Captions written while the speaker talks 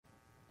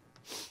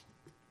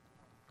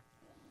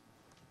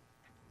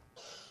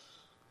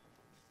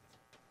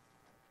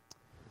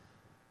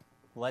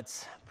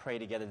Let's pray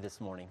together this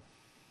morning.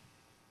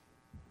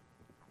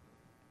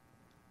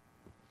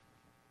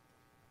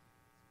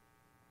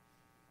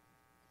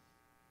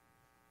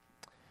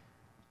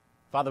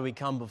 Father, we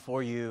come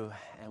before you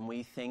and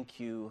we thank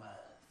you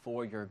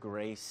for your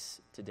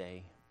grace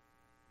today.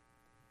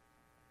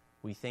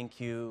 We thank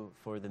you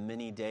for the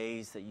many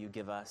days that you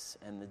give us,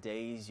 and the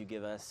days you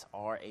give us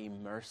are a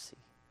mercy,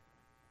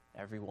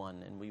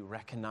 everyone. And we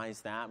recognize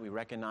that. We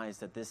recognize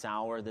that this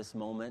hour, this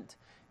moment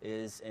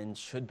is and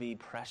should be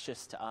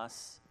precious to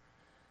us.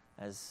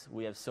 As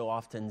we have so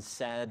often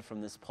said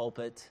from this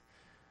pulpit,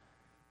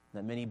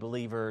 that many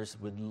believers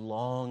would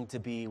long to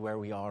be where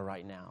we are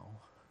right now.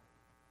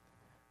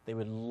 They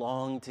would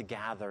long to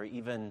gather,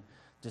 even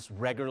just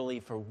regularly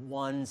for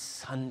one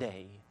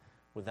Sunday,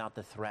 without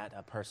the threat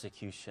of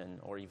persecution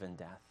or even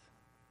death.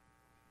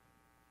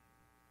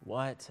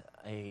 What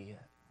an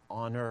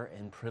honor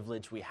and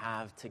privilege we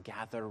have to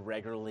gather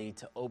regularly,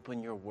 to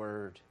open your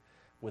word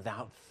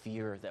without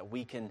fear, that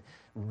we can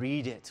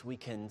read it, we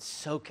can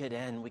soak it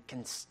in, we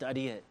can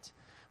study it,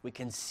 we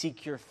can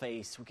seek your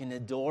face, we can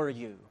adore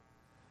you.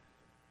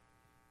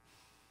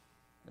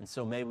 And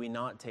so may we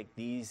not take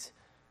these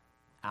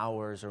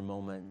hours or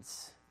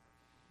moments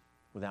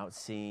without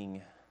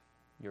seeing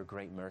your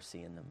great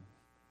mercy in them.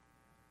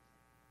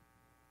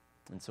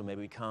 And so may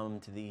we come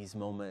to these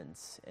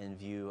moments in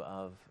view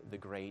of the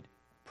great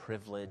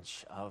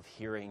privilege of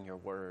hearing your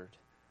word,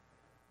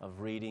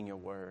 of reading your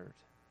word,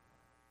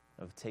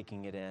 of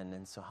taking it in.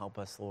 And so help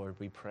us, Lord,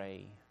 we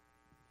pray.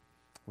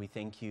 We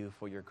thank you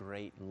for your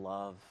great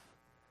love,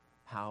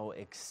 how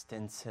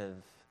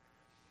extensive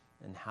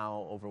and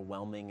how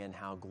overwhelming and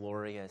how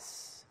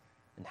glorious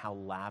and how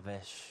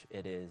lavish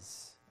it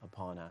is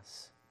upon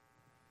us.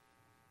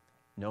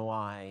 No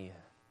eye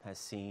has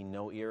seen,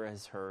 no ear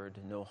has heard,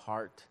 no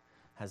heart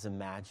has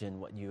imagined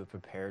what you have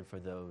prepared for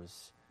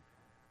those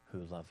who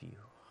love you.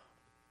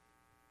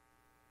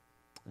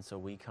 And so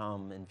we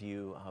come in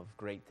view of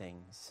great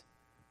things,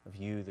 of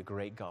you, the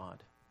great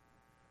God,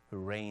 who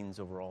reigns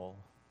over all.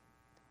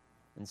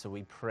 And so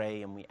we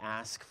pray and we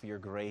ask for your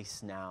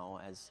grace now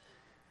as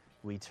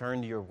we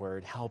turn to your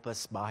word. Help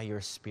us by your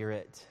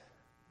Spirit,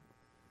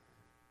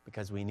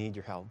 because we need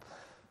your help.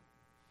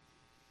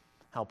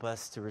 Help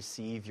us to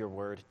receive your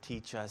word.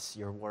 Teach us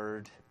your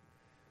word.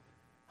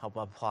 Help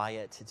apply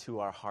it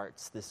to our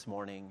hearts this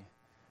morning,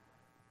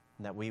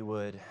 and that we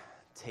would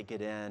take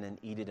it in and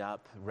eat it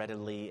up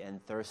readily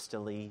and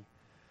thirstily.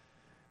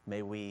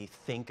 May we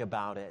think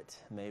about it.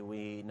 May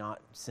we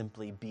not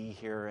simply be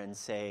here and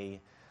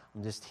say,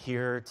 I'm just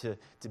here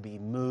to be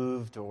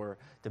moved or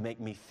to make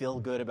me feel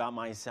good about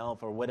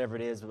myself or whatever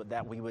it is, but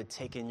that we would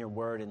take in your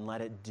word and let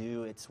it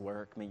do its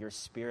work. May your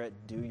Spirit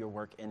do your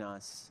work in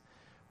us,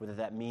 whether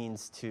that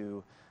means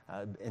to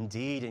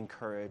indeed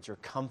encourage or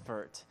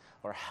comfort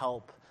or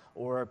help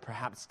or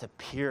perhaps to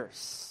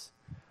pierce,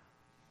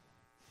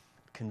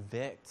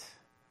 convict,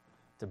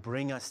 to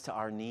bring us to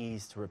our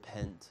knees to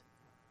repent.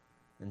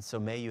 And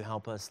so may you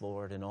help us,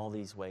 Lord, in all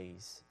these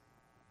ways.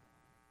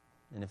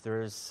 And if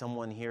there is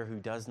someone here who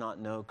does not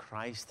know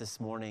Christ this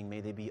morning, may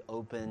they be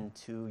open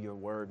to your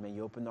word. May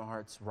you open their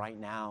hearts right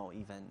now,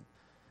 even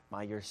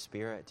by your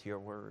Spirit, to your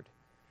word.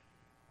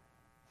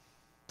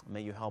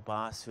 May you help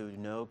us who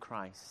know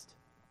Christ,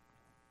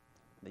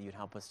 that you'd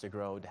help us to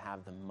grow to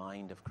have the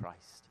mind of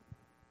Christ.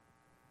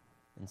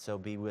 And so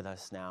be with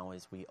us now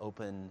as we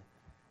open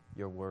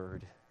your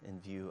word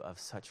in view of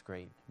such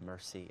great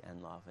mercy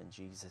and love. In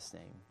Jesus'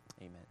 name,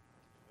 amen.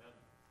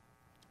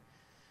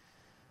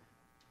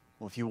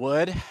 Well, if you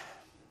would,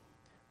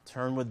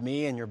 turn with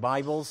me in your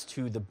Bibles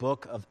to the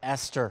book of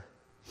Esther.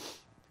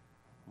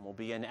 We'll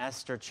be in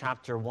Esther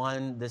chapter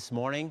 1 this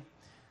morning,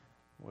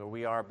 where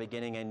we are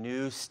beginning a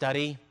new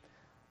study,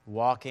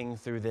 walking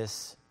through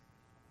this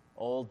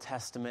Old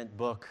Testament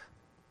book.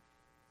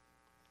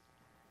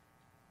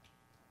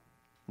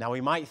 Now,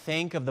 we might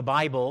think of the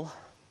Bible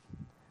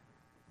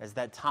as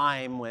that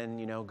time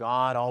when,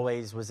 God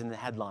always was in the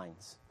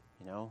headlines,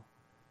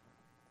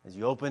 As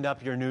you opened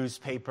up your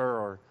newspaper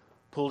or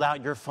pulled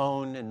out your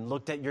phone and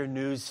looked at your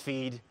news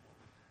feed,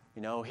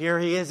 here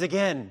he is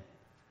again,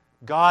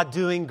 God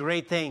doing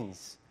great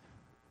things.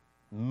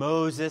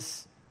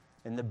 Moses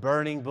in the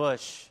burning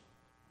bush,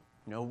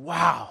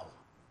 wow,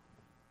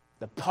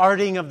 the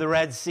parting of the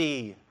Red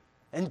Sea,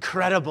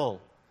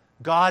 incredible.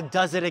 God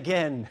does it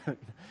again,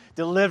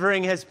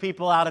 delivering his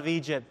people out of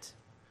Egypt.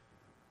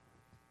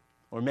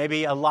 Or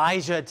maybe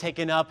Elijah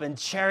taken up in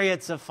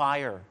chariots of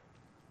fire,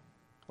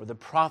 or the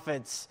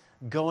prophets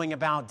going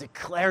about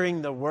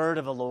declaring the word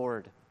of the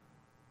Lord.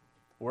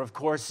 Or, of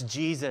course,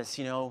 Jesus,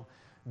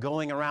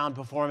 going around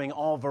performing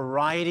all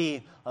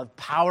variety of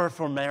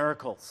powerful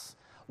miracles,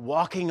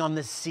 walking on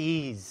the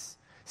seas,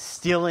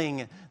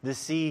 stilling the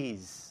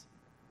seas,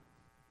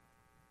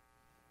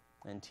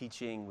 and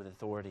teaching with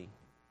authority.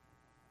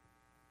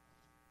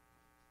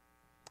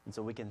 And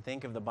so we can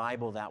think of the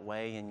Bible that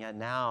way, and yet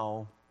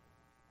now,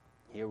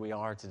 here we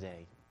are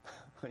today.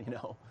 We're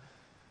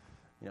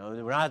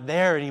not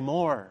there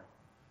anymore.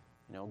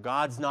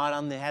 God's not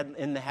in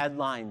the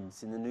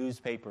headlines in the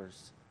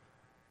newspapers.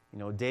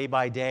 Day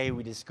by day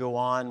we just go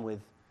on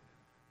with,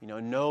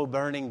 no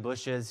burning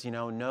bushes,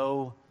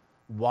 no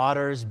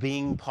waters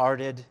being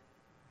parted,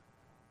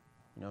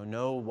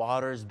 no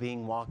waters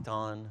being walked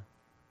on,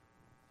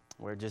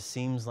 where it just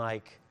seems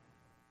like,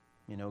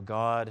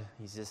 God,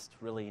 He's just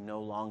really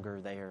no longer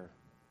there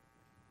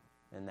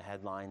in the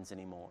headlines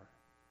anymore.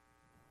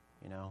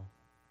 In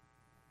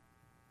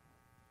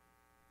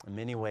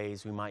many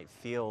ways, we might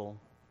feel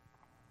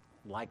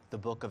like the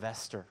book of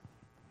Esther.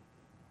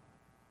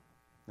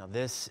 Now,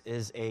 this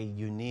is a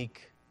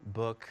unique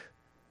book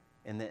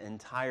in the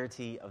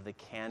entirety of the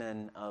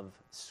canon of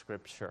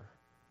Scripture.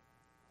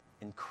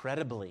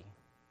 Incredibly,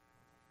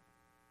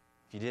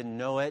 if you didn't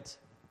know it,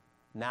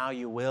 now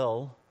you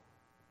will.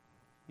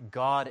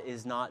 God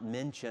is not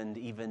mentioned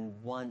even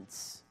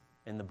once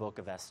in the book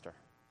of Esther.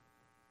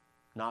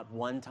 Not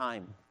one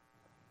time.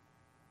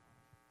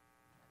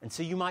 And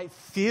so you might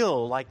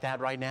feel like that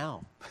right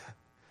now.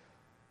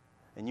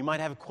 And you might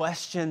have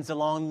questions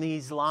along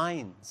these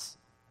lines.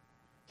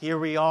 Here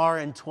we are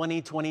in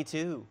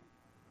 2022.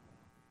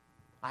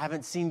 I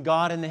haven't seen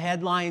God in the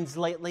headlines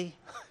lately.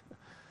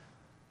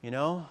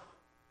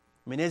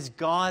 Is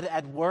God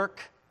at work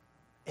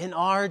in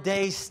our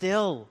day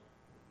still?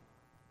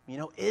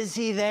 Is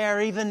He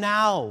there even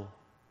now?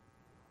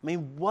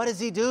 What is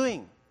He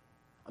doing?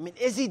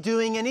 Is He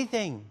doing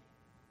anything?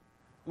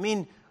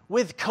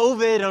 With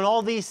COVID and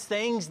all these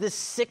things, this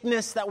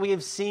sickness that we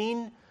have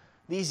seen,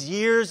 these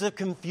years of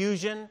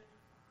confusion,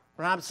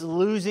 perhaps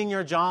losing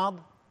your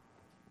job,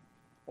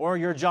 or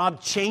your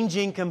job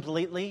changing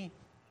completely,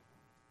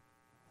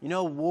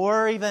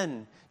 war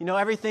even,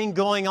 everything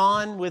going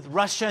on with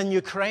Russia and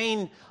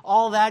Ukraine,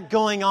 all that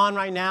going on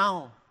right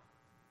now.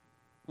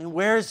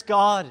 Where's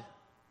God?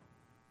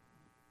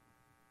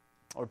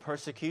 Or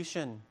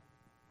persecution.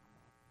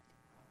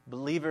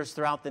 Believers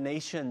throughout the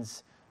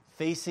nations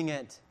facing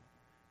it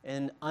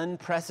in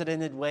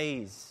unprecedented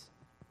ways.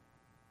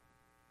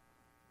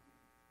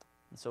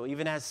 And so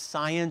even as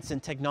science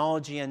and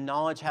technology and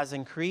knowledge has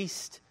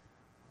increased,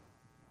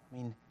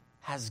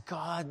 has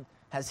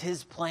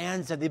His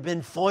plans, have they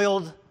been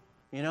foiled?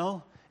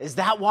 Is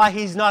that why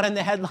He's not in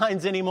the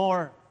headlines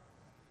anymore?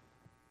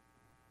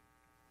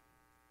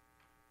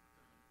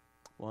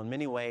 Well, in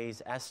many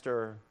ways,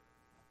 Esther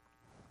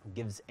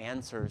gives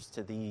answers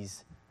to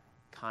these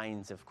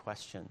kinds of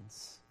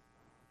questions.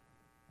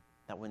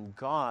 That when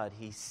God,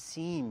 He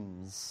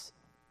seems,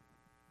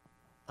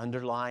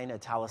 underline,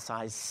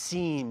 italicized,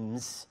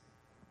 seems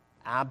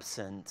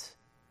absent,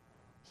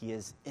 He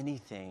is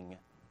anything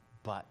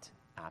but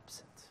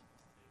absent.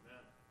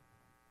 Amen.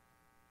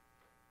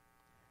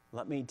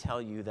 Let me tell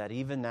you that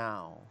even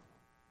now,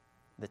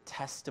 the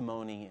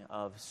testimony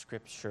of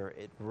Scripture,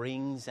 it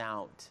rings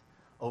out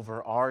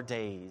over our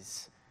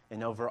days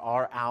and over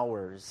our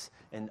hours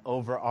and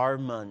over our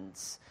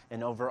months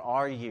and over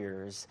our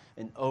years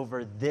and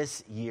over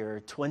this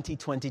year,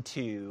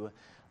 2022.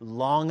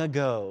 Long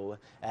ago,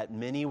 at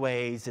many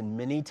ways and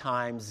many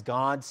times,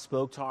 God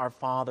spoke to our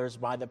fathers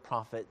by the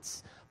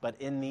prophets.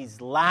 But in these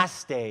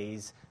last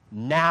days,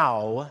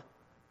 now,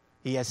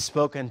 He has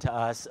spoken to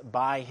us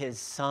by His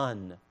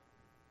Son,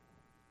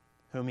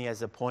 whom He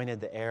has appointed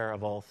the heir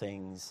of all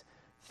things,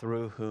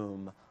 through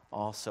whom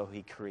also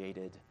He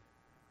created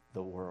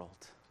the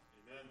world.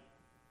 Amen.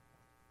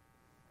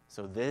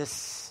 So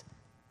this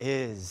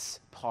is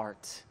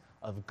part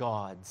of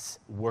God's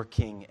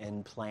working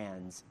and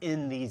plans.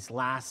 In these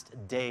last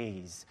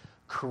days,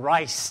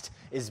 Christ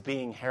is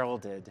being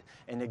heralded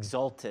and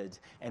exalted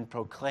and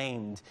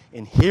proclaimed.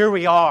 And here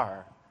we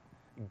are,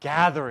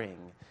 gathering,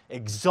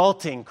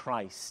 exalting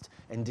Christ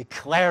and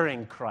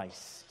declaring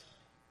Christ.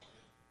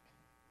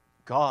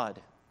 God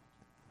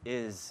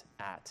is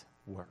at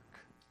work.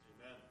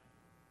 Amen.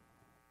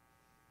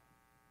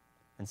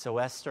 And so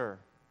Esther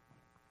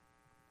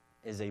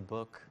is a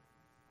book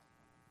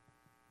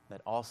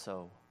that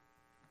also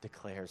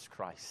declares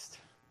Christ.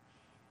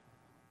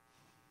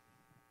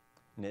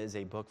 And it is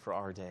a book for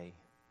our day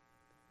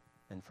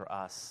and for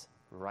us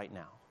right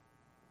now.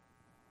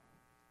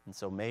 And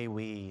so may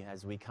we,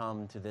 as we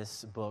come to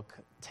this book,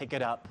 take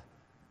it up,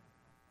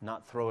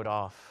 not throw it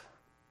off.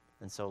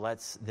 And so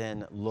let's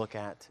then look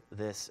at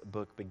this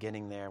book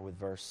beginning there with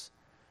verse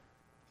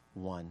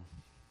 1.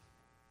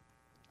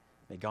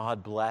 May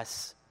God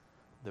bless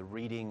the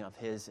reading of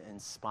His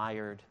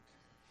inspired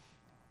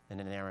and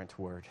inerrant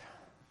word.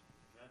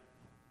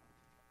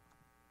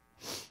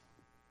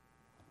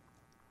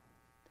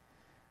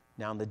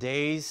 Now in the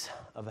days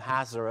of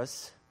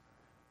Ahasuerus,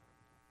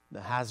 the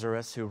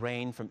Ahasuerus who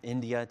reigned from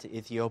India to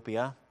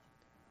Ethiopia,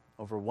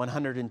 over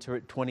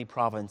 120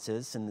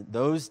 provinces, in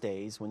those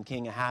days when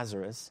King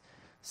Ahasuerus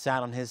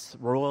sat on his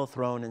royal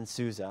throne in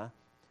Susa,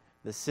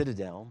 the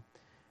citadel,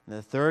 in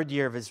the 3rd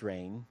year of his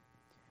reign,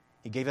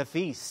 he gave a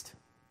feast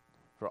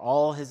for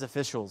all his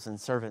officials and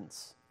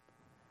servants.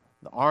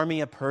 The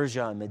army of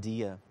Persia and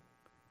Media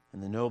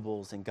and the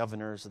nobles and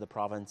governors of the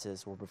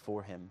provinces were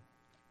before him,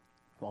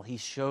 while he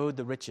showed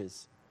the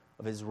riches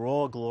of his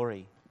royal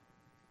glory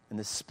and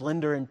the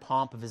splendor and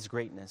pomp of his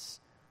greatness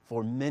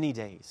for many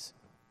days.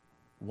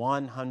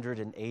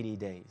 180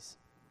 days.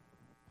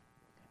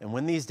 And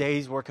when these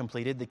days were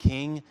completed, the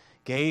king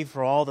gave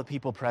for all the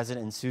people present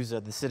in Susa,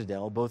 the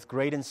citadel, both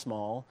great and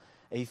small,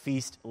 a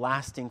feast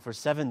lasting for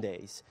 7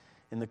 days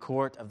in the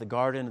court of the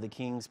garden of the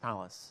king's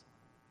palace.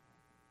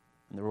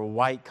 And there were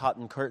white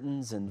cotton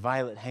curtains and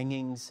violet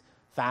hangings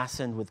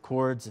fastened with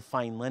cords of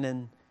fine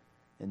linen,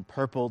 and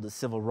purple the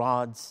civil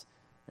rods,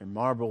 and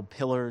marble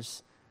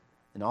pillars,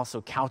 and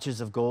also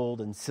couches of gold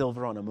and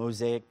silver on a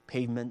mosaic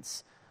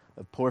pavements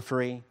of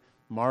porphyry,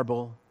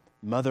 marble,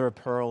 mother of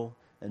pearl,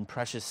 and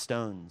precious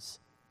stones.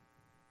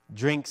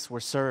 Drinks were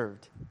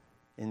served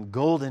in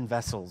golden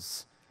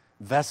vessels,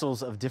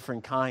 vessels of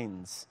different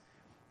kinds,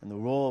 and the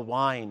royal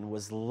wine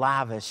was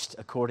lavished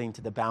according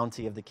to the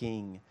bounty of the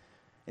king,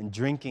 and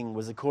drinking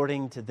was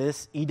according to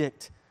this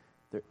edict.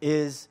 There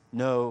is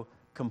no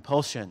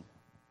compulsion.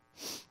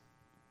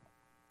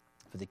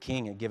 For the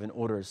king had given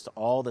orders to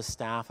all the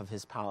staff of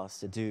his palace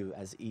to do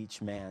as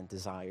each man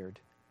desired.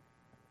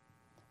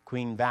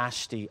 Queen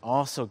Vashti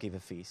also gave a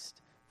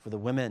feast for the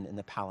women in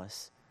the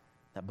palace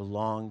that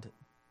belonged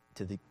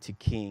to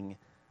King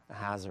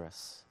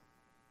Ahasuerus.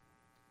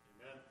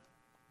 Amen.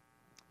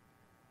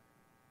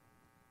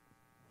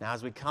 Now,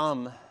 as we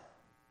come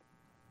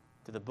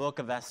to the book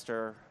of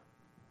Esther,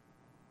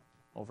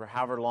 over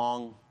however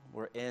long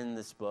we're in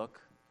this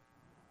book,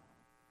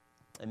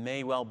 it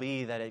may well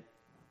be that it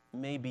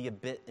may be a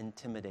bit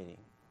intimidating.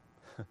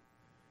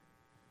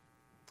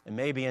 It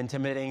may be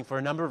intimidating for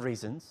a number of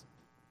reasons.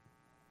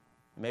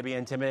 It may be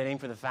intimidating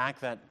for the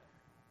fact that,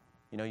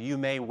 you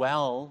may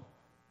well,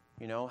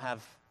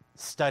 have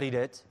studied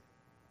it,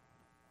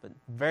 but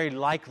very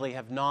likely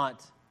have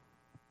not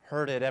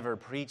heard it ever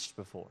preached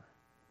before.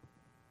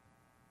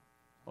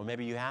 Or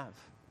maybe you have.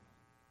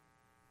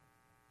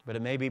 But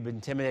it may be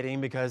intimidating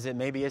because it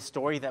may be a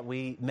story that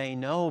we may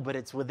know, but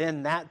it's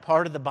within that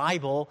part of the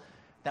Bible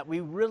that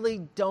we really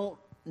don't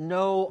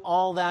know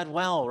all that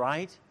well,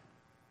 right?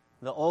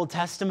 The Old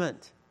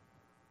Testament.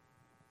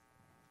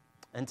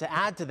 And to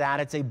add to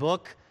that, it's a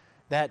book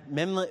that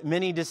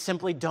many just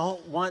simply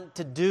don't want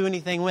to do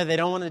anything with. They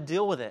don't want to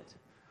deal with it.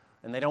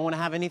 And they don't want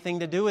to have anything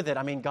to do with it.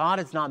 I mean, God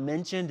is not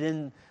mentioned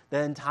in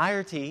the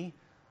entirety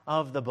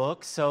of the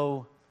book,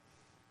 so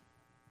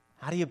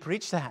how do you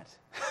preach that?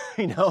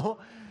 And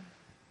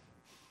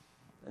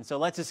so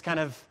let's just kind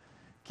of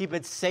keep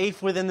it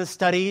safe within the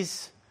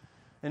studies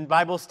and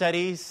Bible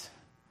studies,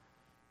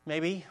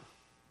 maybe,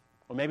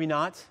 or maybe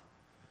not.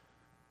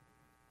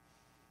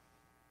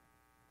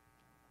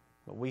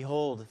 But we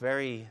hold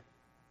very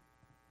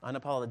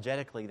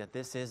unapologetically that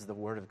this is the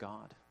Word of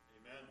God.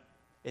 Amen.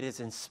 It is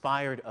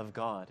inspired of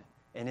God,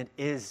 and it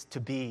is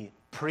to be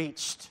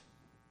preached.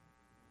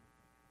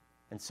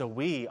 And so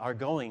we are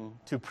going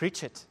to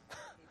preach it.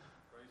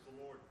 Praise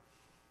the Lord.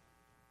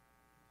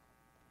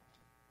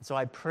 So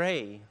I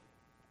pray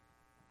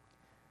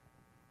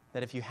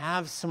that if you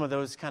have some of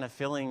those kind of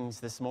feelings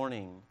this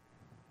morning,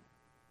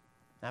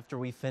 after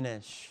we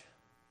finish,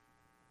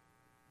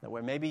 that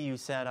where maybe you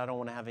said, I don't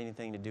want to have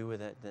anything to do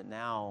with it, that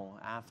now,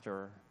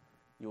 after,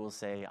 you will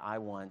say, I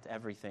want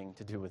everything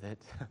to do with it.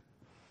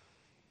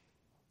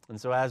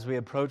 And so as we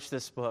approach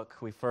this book,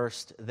 we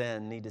first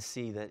then need to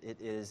see that it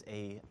is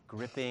a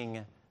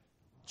gripping,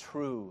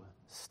 true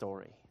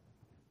story.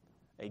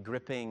 A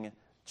gripping,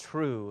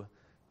 true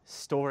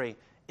story.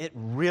 It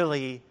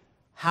really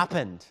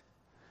happened.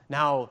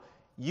 Now,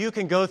 you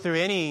can go through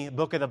any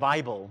book of the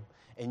Bible,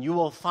 and you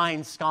will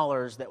find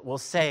scholars that will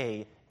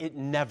say it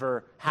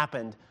never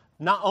happened.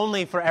 Not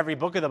only for every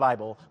book of the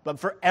Bible, but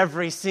for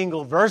every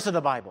single verse of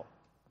the Bible.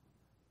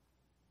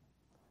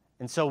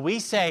 And so we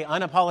say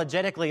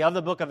unapologetically of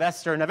the book of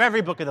Esther and of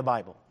every book of the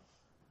Bible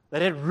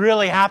that it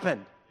really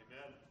happened.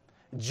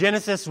 Amen.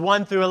 Genesis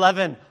 1 through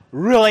 11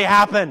 really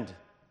happened.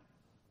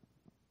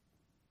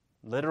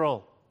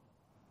 Literal.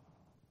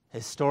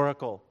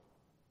 Historical.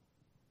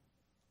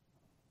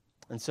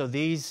 And so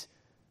these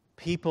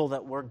people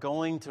that we're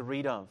going to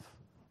read of,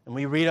 and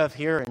we read of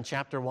here in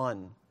chapter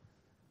 1,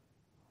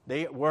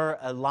 they were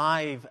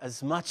alive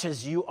as much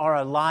as you are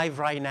alive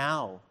right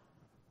now,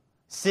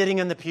 sitting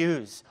in the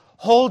pews.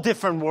 Whole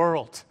different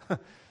world.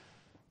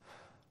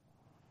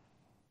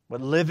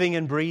 But living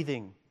and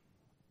breathing.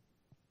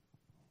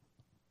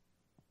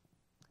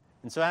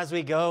 And so as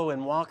we go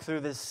and walk through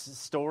this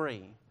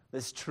story,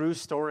 this true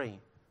story,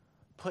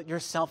 put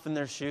yourself in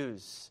their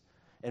shoes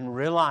and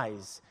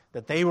realize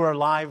that they were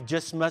alive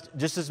just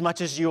as much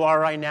as you are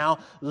right now,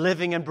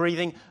 living and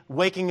breathing,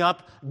 waking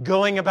up,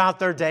 going about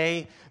their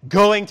day,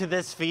 going to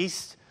this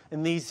feast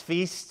and these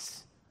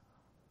feasts.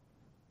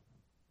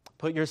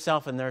 Put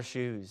yourself in their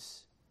shoes.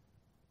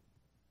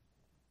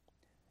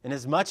 And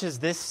as much as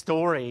this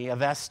story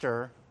of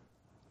Esther,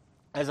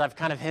 as I've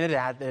kind of hinted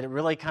at, that it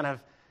really kind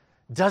of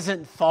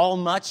doesn't fall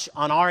much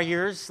on our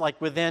ears, like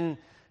within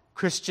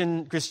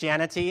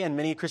Christianity and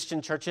many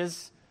Christian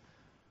churches,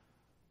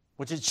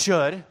 which it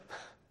should,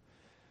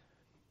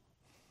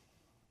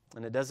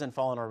 and it doesn't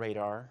fall on our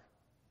radar.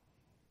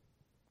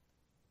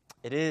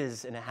 It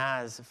is and it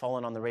has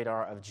fallen on the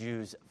radar of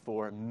Jews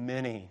for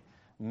many,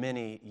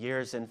 many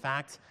years. In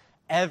fact,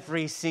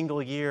 every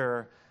single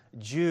year,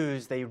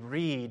 Jews, they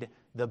read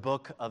the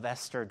book of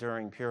Esther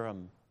during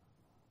Purim.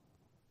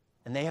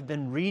 And they have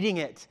been reading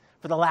it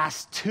for the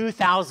last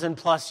 2,000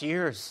 plus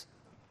years.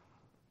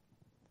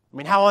 I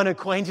mean, how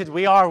unacquainted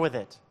we are with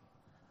it.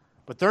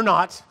 But they're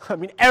not. I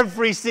mean,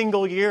 every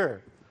single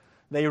year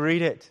they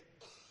read it.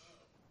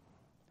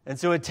 And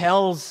so it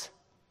tells,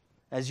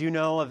 as you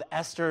know, of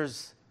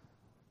Esther's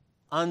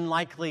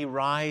unlikely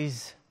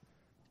rise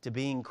to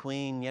being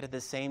queen, yet at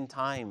the same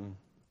time,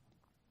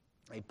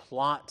 a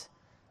plot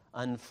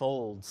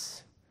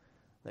unfolds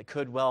that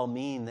could well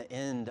mean the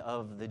end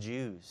of the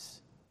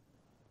Jews.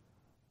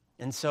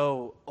 And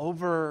so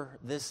over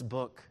this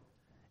book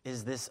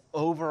is this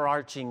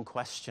overarching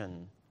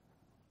question: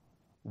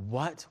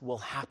 what will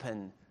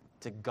happen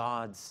to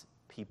God's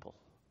people?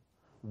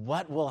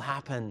 What will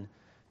happen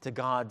to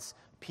God's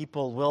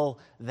people? Will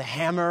the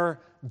hammer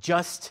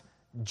just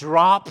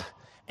drop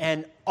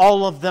and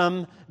all of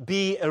them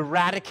be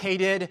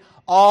eradicated?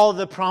 All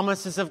the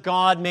promises of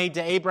God made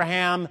to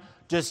Abraham,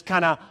 just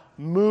kind of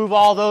move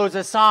all those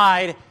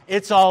aside,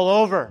 it's all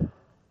over.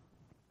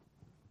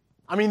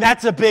 I mean,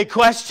 that's a big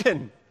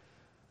question.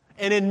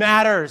 And it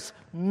matters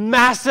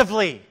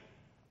massively.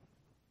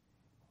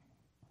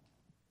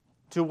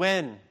 To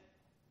when?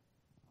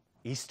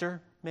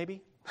 Easter,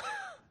 maybe?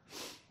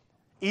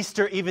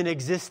 Easter even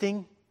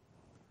existing?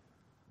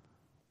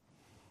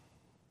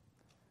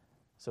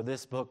 So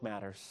this book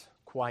matters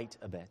quite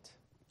a bit.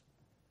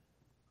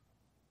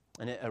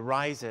 And it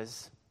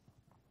arises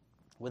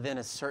within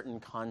a certain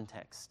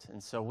context.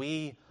 And so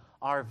we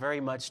are very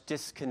much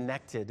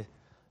disconnected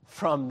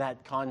from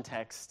that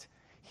context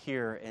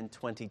here in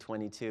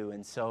 2022.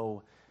 And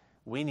so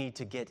we need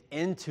to get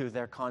into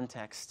their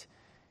context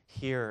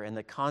here. And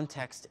the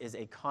context is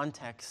a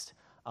context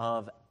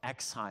of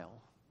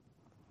exile.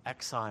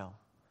 Exile.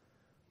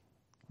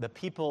 The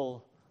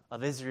people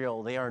of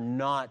Israel, they are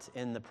not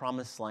in the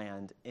promised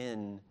land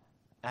in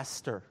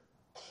Esther.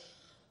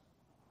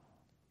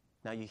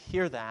 Now you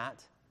hear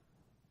that,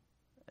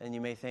 and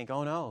you may think,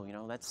 oh no,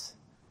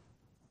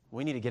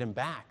 we need to get him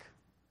back.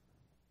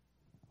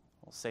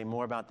 We'll say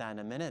more about that in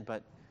a minute,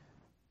 but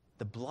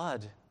the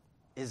blood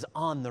is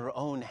on their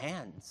own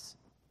hands.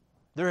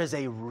 There is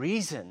a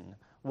reason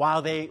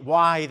why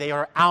they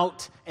are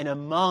out and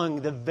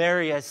among the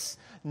various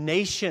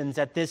nations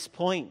at this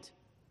point.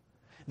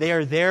 They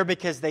are there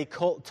because they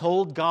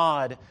told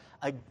God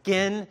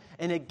again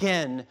and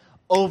again,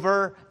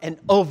 over and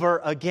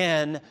over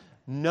again,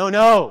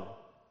 no,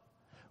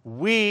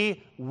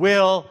 we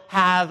will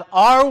have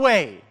our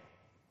way.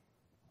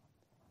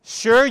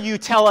 Sure, you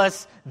tell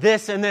us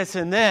this and this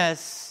and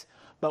this,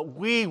 but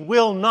we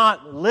will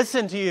not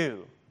listen to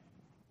you.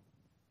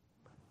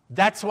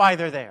 That's why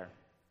they're there.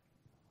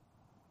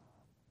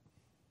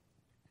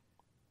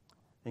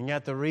 And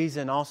yet the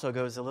reason also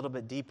goes a little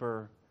bit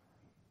deeper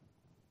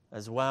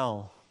as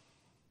well.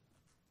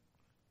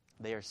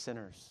 They are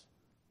sinners.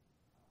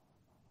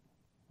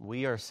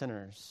 We are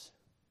sinners.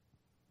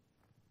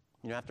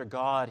 After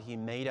God, He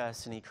made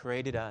us and He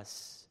created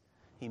us.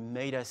 He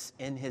made us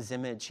in His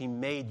image. He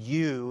made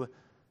you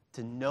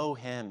to know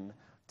Him,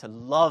 to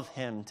love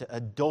Him, to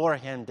adore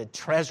Him, to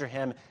treasure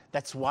Him.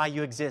 That's why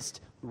you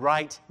exist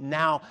right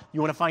now.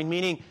 You want to find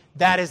meaning?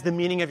 That is the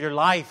meaning of your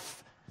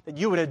life. That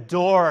you would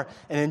adore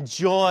and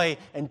enjoy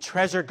and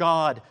treasure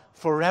God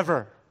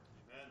forever.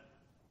 Amen.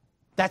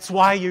 That's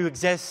why you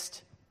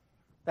exist.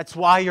 That's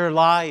why you're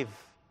alive.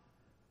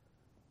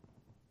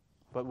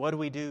 But what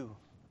do?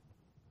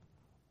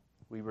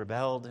 We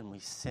rebelled and we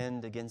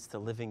sinned against the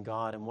living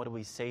God. And what do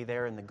we say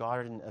there in the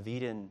Garden of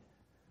Eden?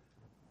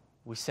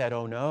 We said,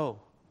 oh no,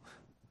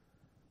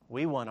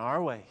 we want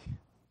our way.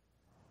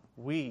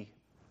 We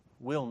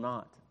will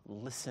not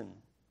listen.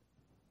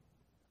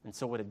 And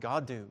so what did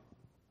God do?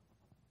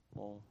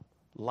 Well,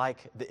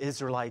 like the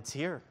Israelites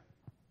here,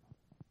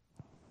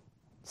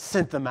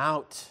 sent them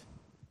out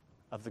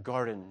of the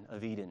Garden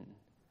of Eden,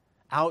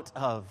 out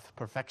of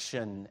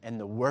perfection and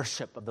the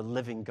worship of the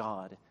living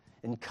God,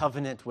 in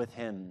covenant with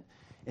Him,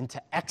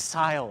 into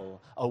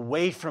exile,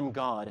 away from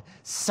God,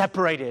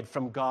 separated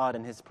from God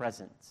and His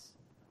presence.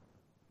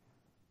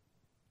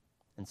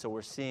 And so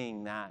we're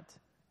seeing that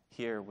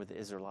here with the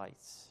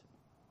Israelites.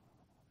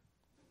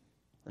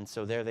 And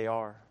so there they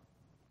are.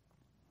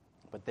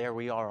 But there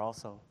we are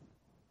also,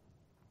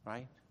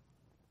 right?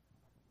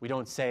 We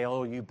don't say,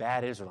 oh, you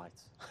bad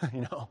Israelites.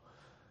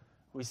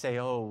 We say,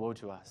 oh, woe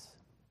to us.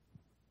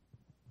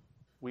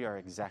 We are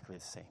exactly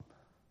the same.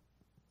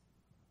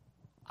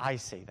 I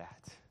say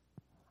that.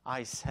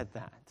 I said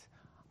that.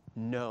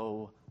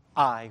 No,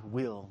 I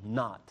will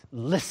not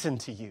listen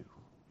to you.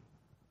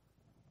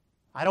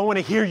 I don't want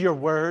to hear your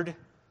word.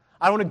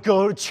 I don't want to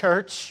go to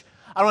church.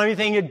 I don't want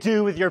anything to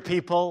do with your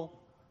people.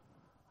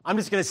 I'm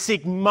just going to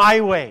seek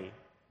my way.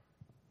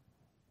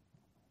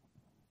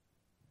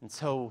 And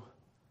so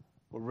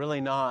we're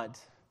really not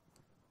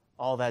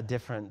all that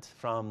different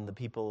from the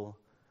people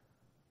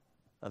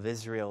of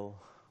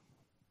Israel.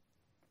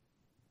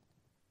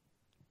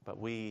 But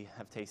we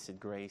have tasted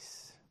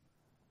grace,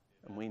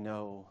 and we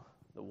know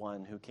the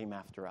one who came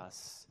after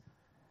us.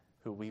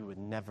 who we would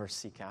never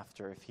seek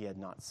after if he had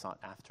not sought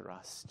after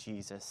us,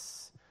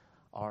 Jesus,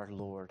 our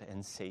Lord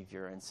and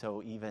Savior. And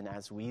so even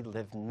as we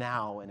live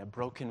now in a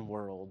broken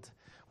world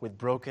with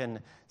broken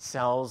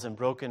cells and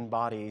broken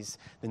bodies,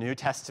 the New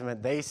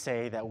Testament, they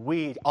say that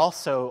we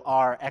also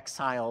are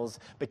exiles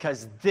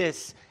because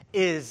this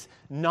is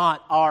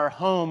not our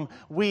home.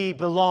 We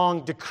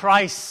belong to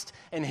Christ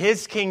and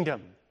his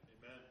kingdom.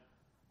 Amen.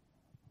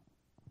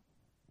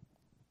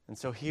 And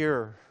so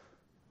here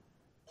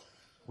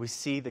we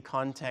see the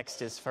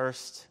context is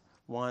first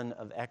one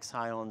of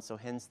exile, and so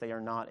hence they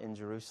are not in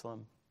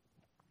Jerusalem.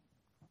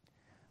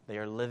 They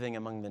are living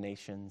among the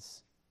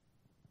nations,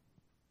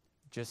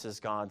 just as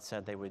God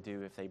said they would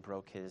do if they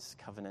broke his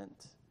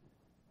covenant.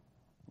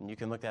 And you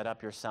can look that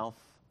up yourself.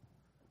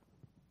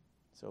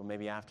 So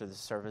maybe after the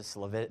service,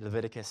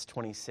 Leviticus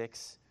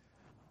 26,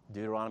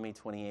 Deuteronomy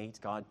 28,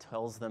 God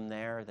tells them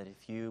there that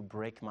if you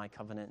break my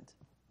covenant,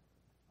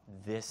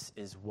 this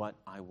is what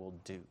I will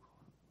do.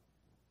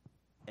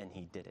 And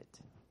he did it.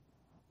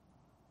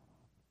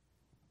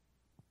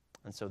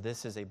 And so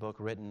this is a book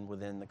written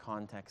within the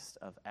context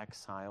of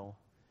exile.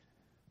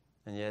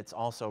 And yet it's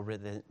also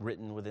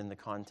written within the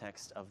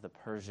context of the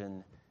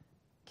Persian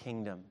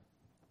kingdom.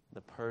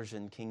 The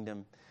Persian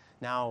kingdom.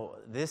 Now,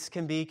 this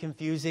can be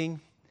confusing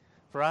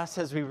for us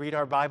as we read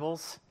our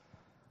Bibles,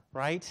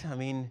 right? I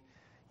mean,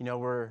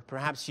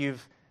 perhaps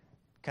you've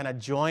kind of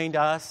joined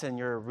us and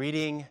you're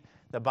reading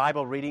the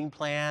Bible reading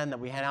plan that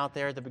we had out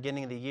there at the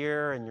beginning of the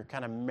year, and you're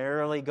kind of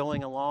merrily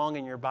going along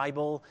in your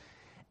Bible,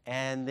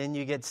 and then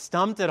you get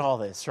stumped at all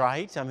this,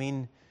 right? I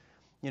mean,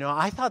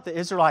 I thought the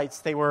Israelites,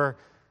 they were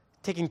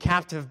taken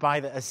captive by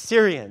the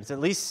Assyrians.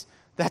 At least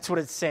that's what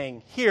it's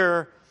saying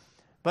here.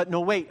 But no,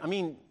 wait, I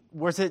mean,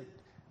 was it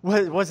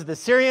the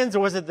Syrians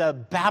or was it the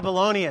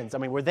Babylonians? I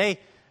mean, were they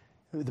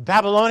the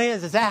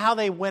Babylonians? Is that how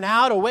they went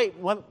out? Or wait,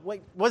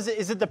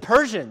 is it the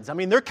Persians? I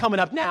mean, they're coming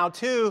up now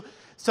too.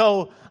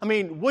 So, I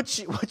mean, which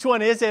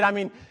one is it? I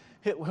mean,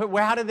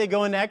 how did they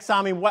go into exile?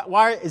 I mean,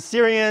 why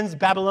Assyrians,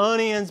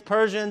 Babylonians,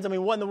 Persians? I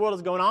mean, what in the world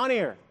is going on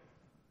here?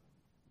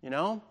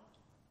 Well,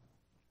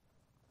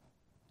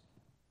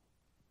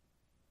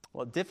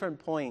 at different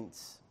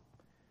points.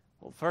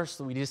 Well,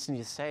 first, we just need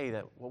to say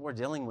that what we're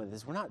dealing with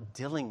is we're not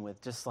dealing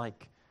with just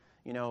like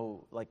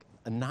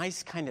a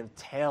nice kind of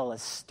tale, a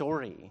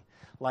story,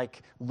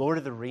 like Lord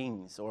of the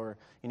Rings or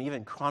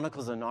even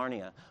Chronicles of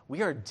Narnia.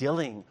 We are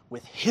dealing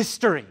with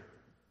history.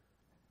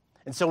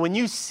 And so when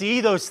you see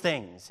those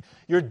things,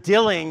 you're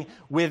dealing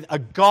with a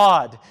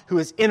God who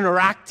is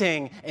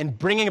interacting and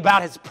bringing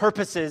about his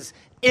purposes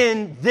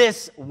in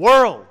this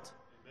world.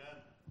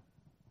 Amen.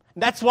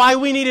 That's why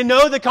we need to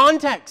know the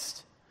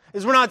context.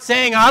 Is we're not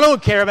saying, I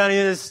don't care about any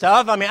of this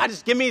stuff. I mean,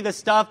 just give me the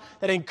stuff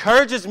that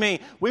encourages me.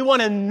 We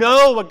want to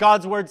know what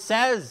God's word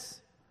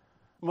says,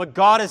 what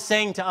God is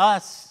saying to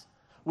us.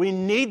 We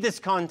need this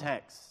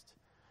context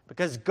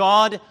because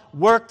God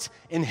worked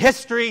in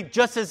history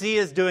just as he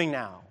is doing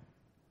now.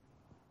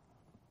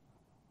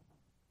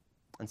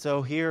 And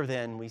so here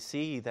then we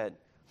see that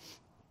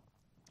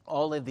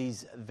all of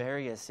these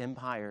various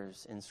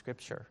empires in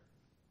Scripture.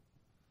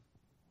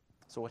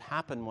 So what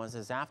happened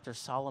was after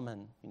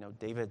Solomon,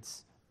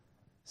 David's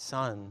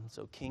son,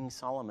 so King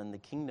Solomon, the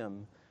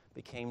kingdom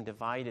became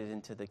divided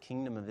into the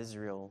kingdom of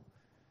Israel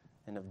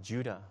and of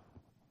Judah,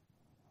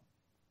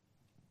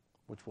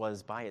 which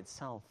was by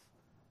itself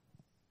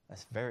a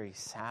very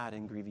sad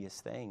and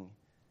grievous thing.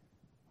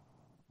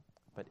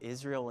 But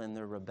Israel in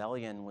their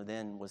rebellion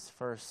within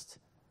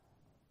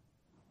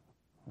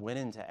went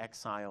into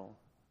exile,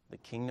 the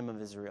kingdom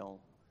of Israel,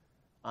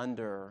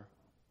 under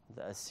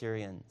the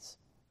Assyrians.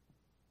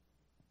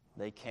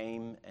 They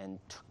came and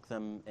took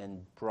them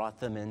and brought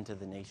them into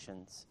the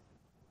nations.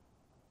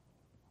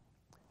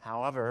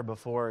 However,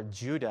 before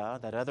Judah,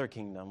 that other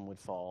kingdom, would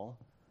fall,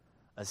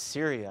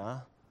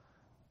 Assyria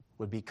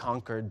would be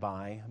conquered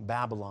by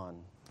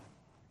Babylon.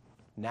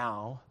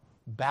 Now,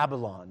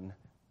 Babylon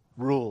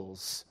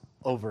rules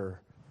over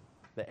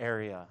the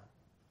area.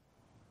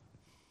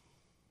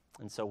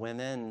 And so when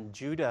then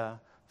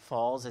Judah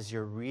falls, as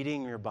you're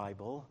reading your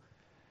Bible,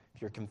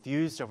 if you're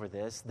confused over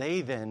this,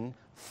 they then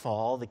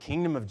fall, the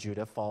kingdom of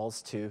Judah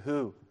falls to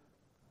who?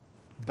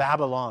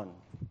 Babylon.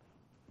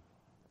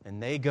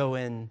 And they go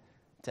into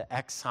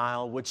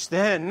exile, which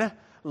then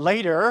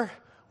later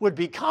would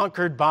be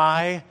conquered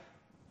by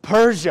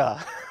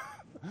Persia.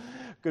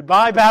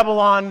 Goodbye,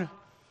 Babylon.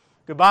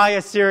 Goodbye,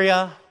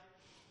 Assyria.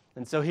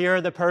 And so here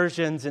are the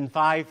Persians in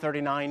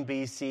 539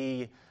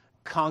 BC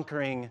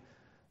conquering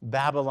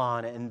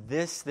Babylon. And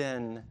this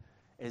then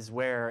is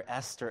where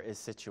Esther is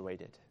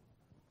situated,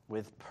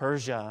 with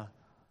Persia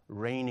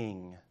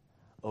reigning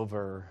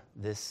over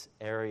this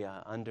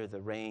area under the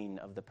reign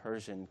of the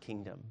Persian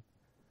kingdom.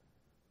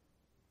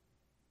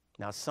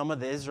 Now, some of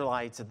the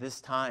Israelites at this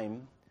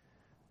time,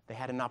 they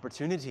had an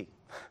opportunity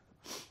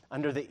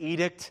under the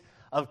edict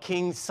of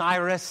King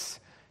Cyrus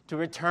to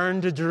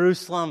return to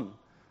Jerusalem.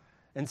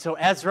 And so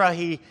Ezra,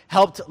 he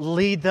helped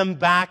lead them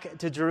back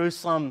to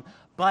Jerusalem.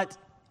 But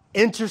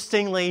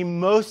interestingly,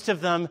 most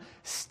of them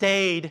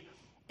stayed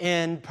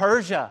in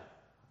Persia.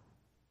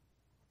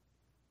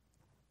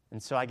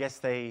 And so I guess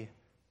they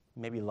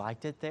maybe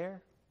liked it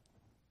there.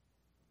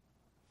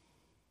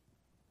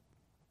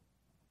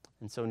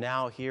 And so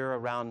now here,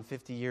 around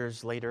 50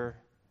 years later,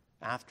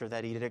 after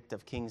that edict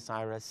of King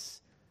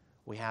Cyrus,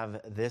 we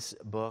have this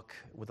book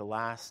with the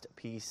last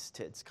piece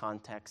to its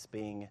context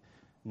being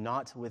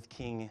not with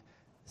King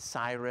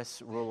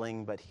Cyrus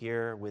ruling, but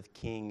here with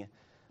King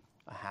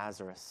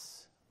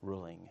Ahasuerus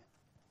ruling.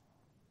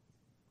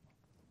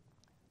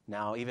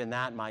 Now, even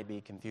that might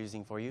be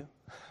confusing for you.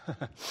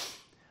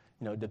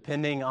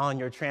 Depending on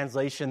your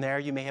translation there,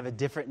 you may have a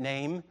different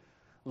name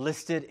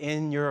listed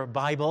in your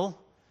Bible.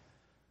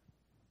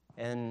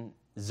 And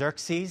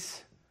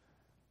Xerxes,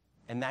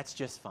 and that's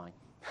just fine.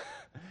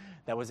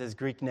 That was his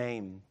Greek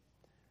name.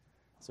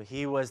 So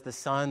he was the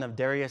son of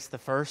Darius the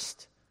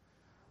First,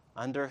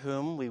 under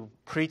whom we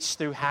preached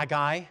through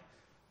Haggai.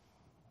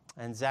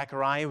 And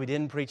Zechariah we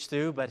didn't preach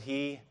through, but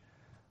he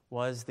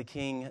was the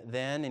king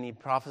then, and he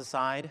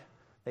prophesied.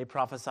 They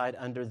prophesied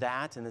under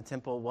that, and the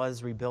temple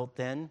was rebuilt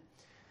then.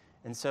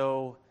 And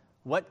so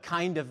what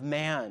kind of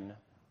man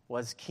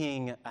was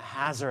King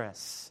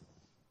Ahasuerus?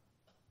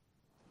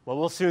 Well,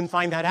 we'll soon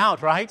find that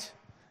out, right?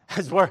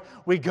 As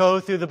we go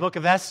through the book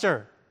of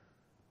Esther.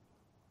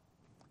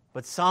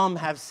 But some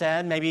have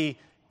said, maybe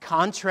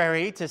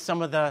contrary to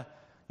some of the,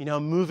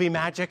 movie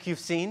magic you've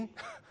seen,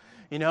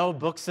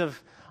 books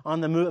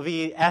on the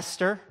movie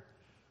Esther,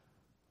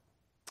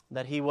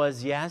 that he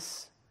was,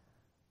 yes,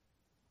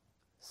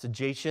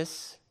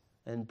 sagacious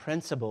and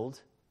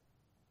principled,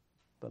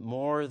 but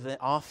more than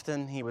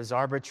often he was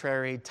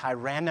arbitrary,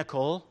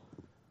 tyrannical,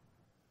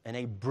 and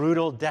a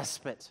brutal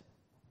despot.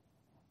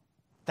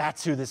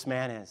 That's who this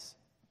man is.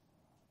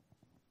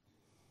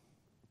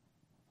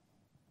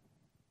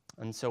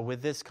 And so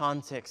with this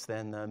context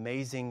then, the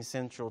amazing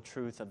central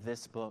truth of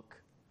this book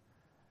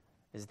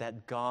is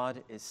that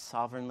God is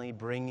sovereignly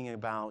bringing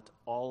about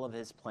all of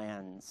his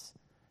plans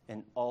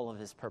and all of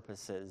his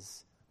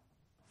purposes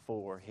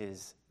for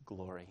his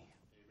glory.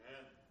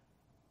 Amen.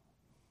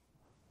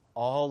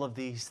 All of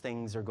these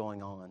things are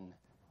going on,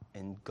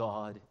 and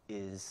God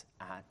is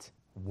at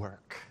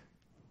work.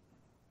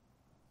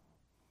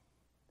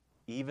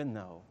 Even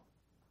though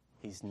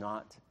he's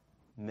not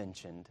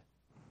mentioned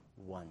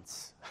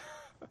once.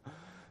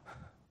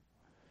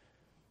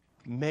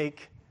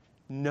 Make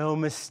no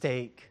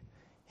mistake,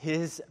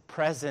 his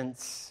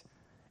presence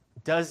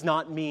does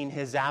not mean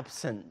his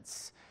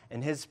absence.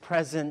 And his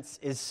presence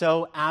is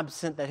so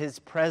absent that his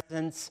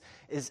presence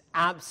is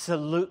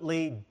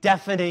absolutely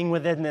deafening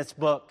within this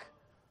book.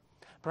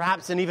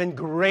 Perhaps in even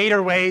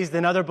greater ways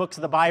than other books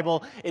of the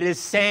Bible, it is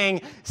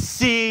saying,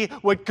 see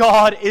what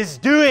God is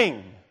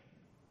doing.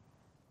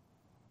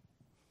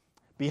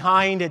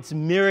 Behind its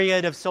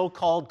myriad of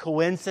so-called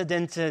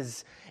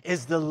coincidences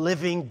is the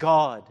living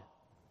God.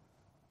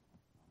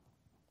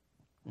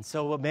 And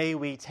so may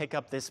we take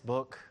up this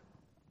book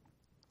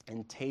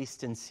and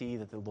taste and see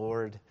that the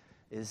Lord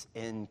is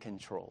in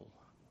control.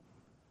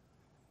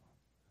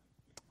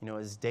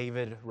 As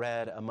David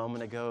read a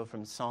moment ago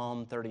from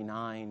Psalm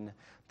 39,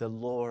 the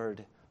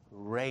Lord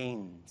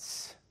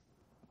reigns.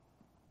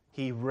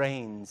 He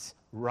reigns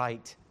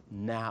right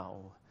now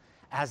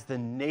as the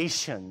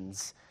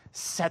nations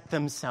set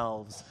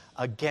themselves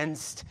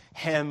against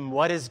him.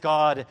 What does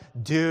God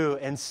do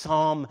in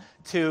Psalm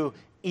 2?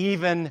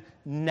 Even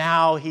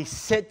now he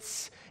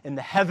sits in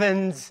the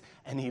heavens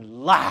and he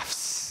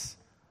laughs.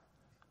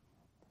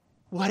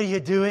 What are you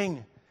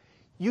doing?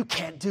 You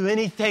can't do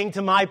anything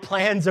to my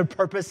plans or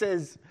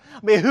purposes.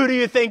 I mean, who do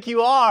you think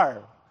you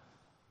are?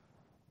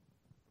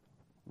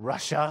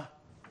 Russia,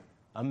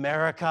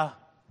 America,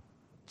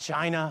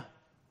 China.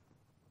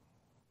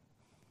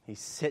 He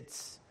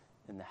sits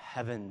in the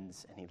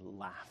heavens and he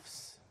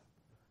laughs.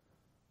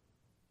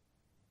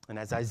 And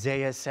as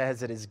Isaiah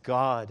says, it is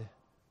God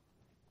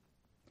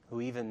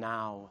who even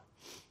now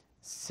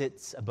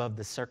sits above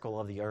the circle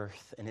of the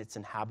earth, and its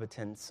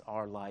inhabitants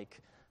are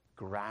like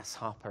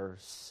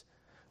grasshoppers,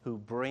 who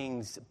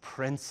brings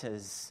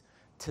princes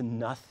to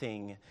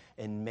nothing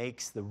and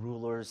makes the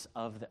rulers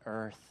of the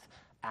earth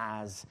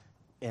as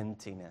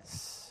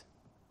emptiness.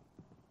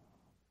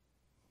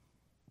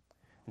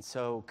 And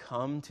so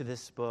come to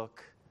this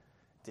book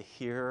to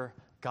hear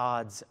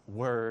God's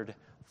word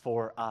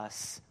for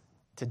us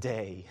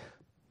today.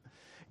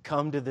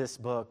 Come to this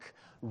book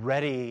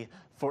ready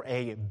for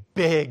a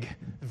big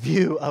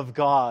view of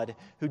God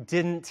who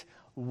didn't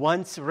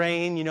once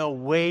reign,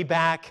 way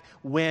back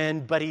when,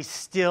 but he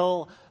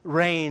still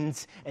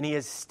reigns, and he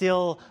is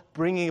still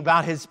bringing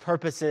about his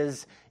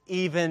purposes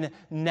even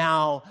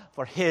now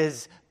for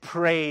his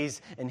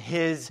praise and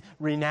his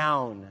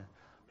renown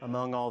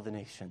among all the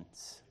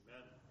nations.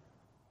 Amen.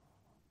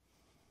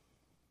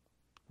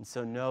 And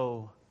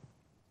so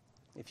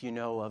if you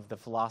know of the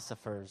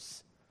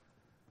philosophers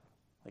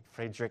like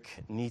Friedrich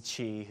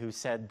Nietzsche, who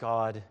said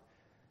God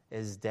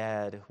is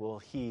dead,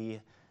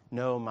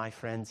 no, my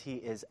friends, he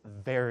is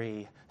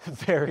very,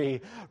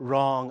 very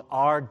wrong.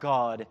 Our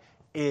God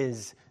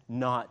is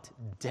not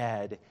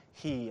dead.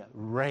 He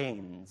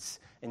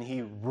reigns and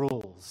he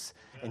rules,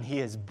 and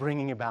he is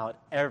bringing about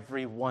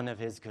every one of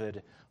his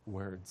good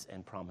words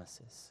and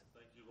promises.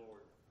 Thank you,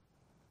 Lord.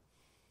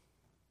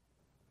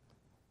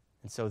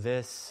 And so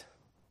this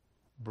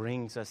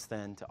brings us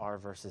then to our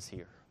verses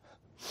here,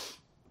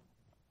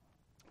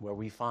 where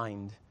we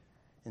find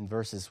in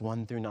verses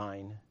 1 through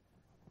 9,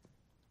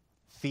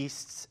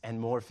 feasts and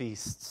more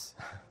feasts.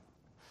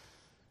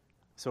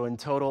 So in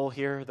total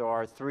here, there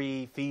are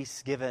 3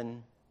 feasts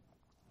given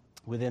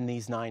within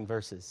these 9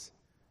 verses.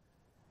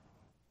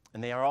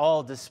 And they are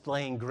all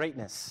displaying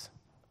greatness,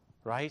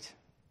 right?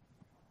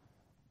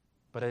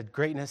 But a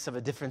greatness of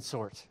a different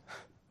sort.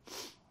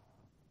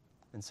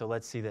 And so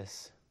let's see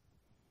this.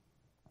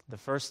 The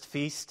first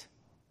feast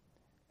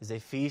is a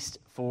feast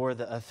for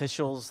the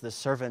officials, the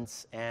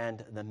servants,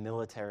 and the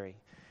military.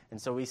 And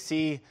so we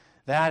see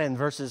that in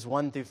verses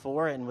 1 through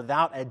 4, and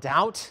without a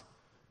doubt,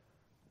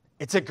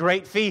 it's a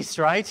great feast,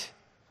 right?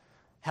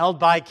 Held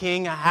by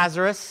King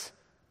Ahasuerus.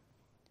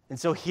 And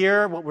so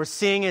here, what we're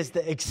seeing is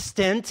the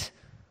extent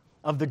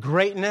of the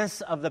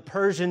greatness of the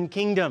Persian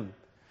kingdom.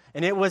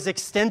 And it was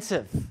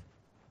extensive.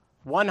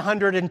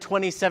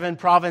 127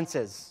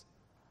 provinces,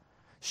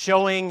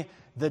 showing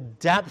the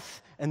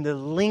depth and the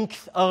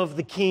length of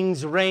the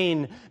king's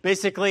reign.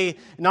 Basically,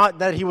 not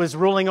that he was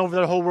ruling over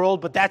the whole world,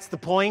 but that's the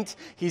point.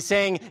 It's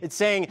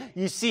saying,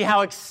 you see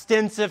how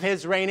extensive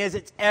his reign is.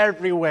 It's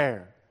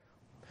everywhere.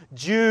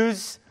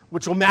 Jews,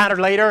 which will matter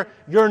later,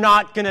 you're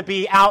not going to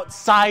be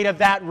outside of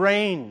that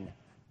reign.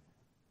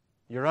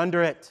 You're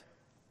under it.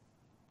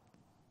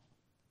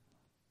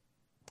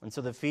 And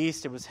so the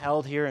feast, it was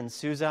held here in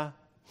Susa.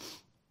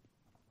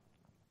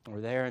 We're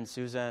there in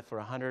Susa for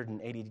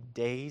 180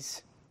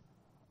 days.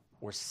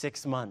 Or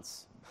 6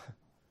 months.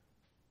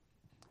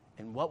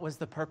 And what was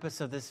the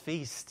purpose of this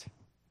feast?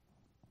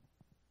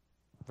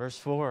 Verse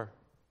 4.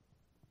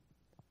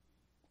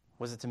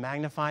 Was it to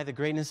magnify the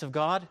greatness of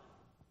God?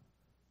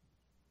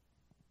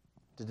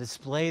 To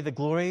display the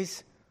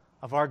glories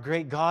of our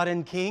great God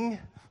and King?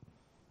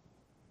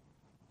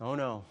 Oh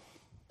no.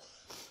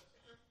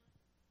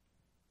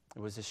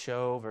 It was to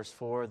show, verse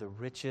 4, the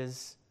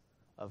riches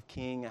of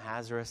King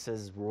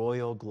Ahasuerus'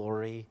 royal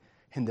glory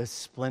and the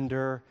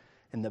splendor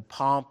and the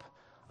pomp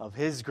of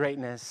his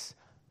greatness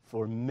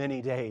for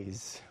many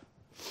days.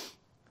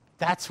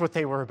 That's what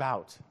they were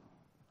about.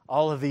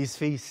 All of these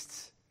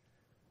feasts.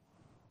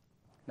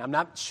 Now, I'm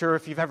not sure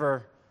if you've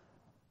ever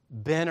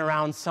been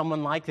around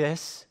someone like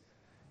this.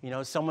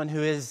 Someone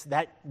who is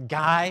that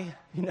guy,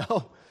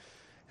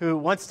 who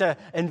wants to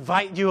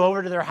invite you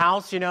over to their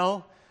house,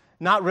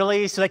 Not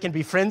really so they can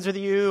be friends with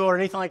you or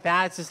anything like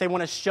that. It's just they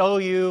want to show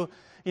you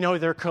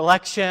their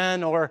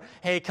collection, or,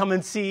 hey, come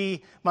and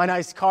see my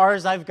nice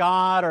cars I've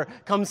got, or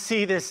come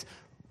see this,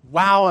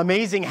 wow,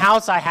 amazing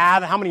house I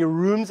have, how many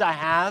rooms I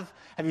have.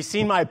 Have you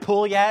seen my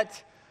pool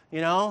yet?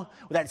 With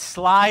that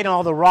slide and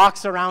all the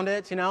rocks around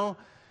it,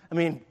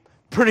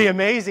 pretty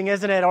amazing,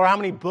 isn't it? Or how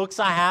many books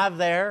I have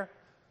there.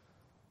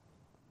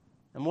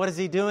 And what is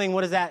he doing?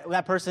 What is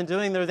that person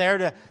doing? They're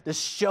there to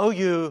show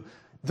you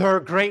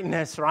their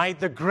greatness, right?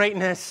 The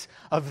greatness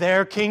of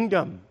their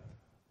kingdom.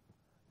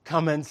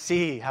 Come and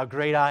see how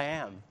great I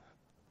am.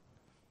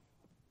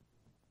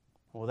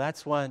 Well,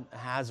 that's what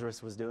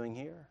Ahasuerus was doing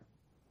here.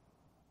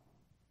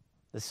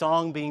 The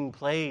song being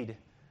played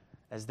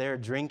as they're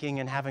drinking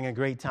and having a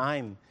great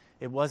time,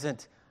 it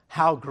wasn't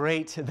how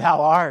great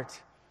thou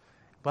art,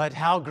 but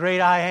how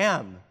great I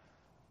am.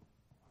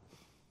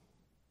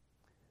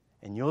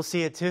 And you'll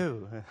see it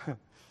too.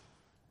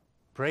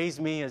 Praise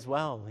me as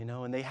well,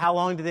 And how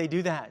long did they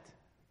do that?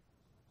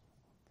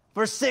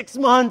 For 6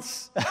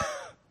 months.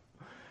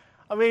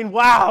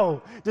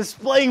 Wow,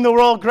 displaying the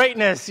world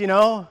greatness,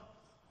 that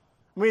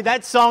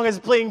song is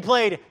being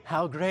played.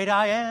 How great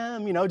I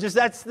am, just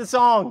that's the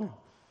song.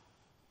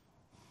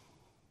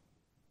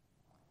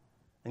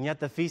 And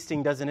yet the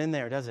feasting doesn't end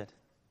there, does it?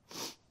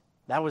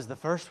 That was the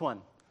first one.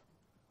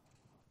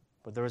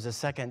 But there was a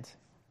second.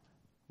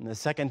 And the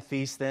second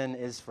feast then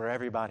is for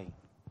everybody.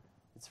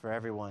 It's for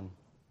everyone.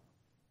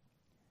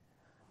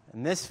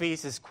 And this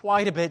feast is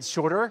quite a bit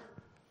shorter.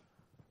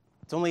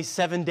 It's only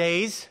 7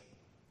 days.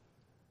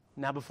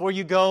 Now, before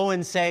you go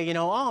and say,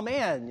 oh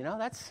man,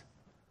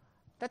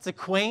 that's a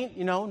quaint,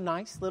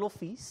 nice little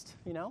feast,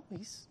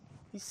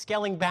 he's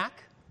scaling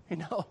back,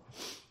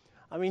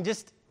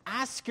 just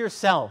ask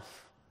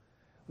yourself,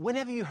 when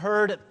have you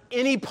heard of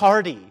any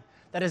party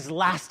that has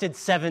lasted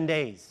 7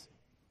 days?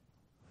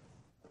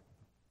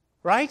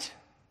 Right?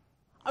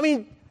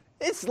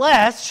 It's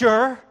less,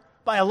 sure,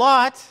 by a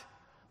lot,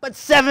 but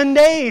 7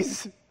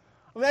 days,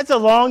 that's a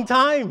long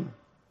time.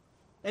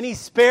 And he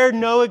spared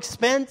no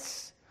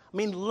expense.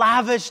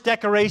 Lavish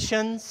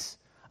decorations,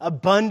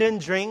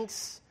 abundant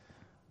drinks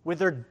with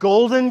their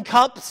golden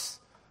cups.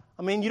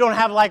 You don't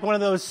have like one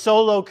of those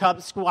solo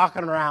cups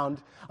walking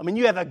around.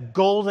 You have a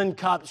golden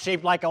cup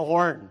shaped like a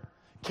horn,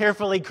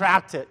 carefully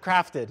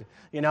crafted,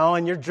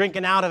 and you're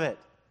drinking out of it.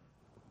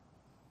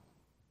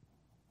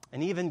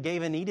 And even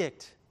gave an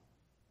edict,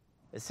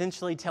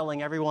 essentially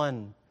telling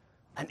everyone,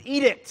 an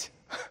edict,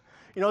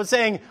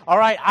 saying, all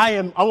right,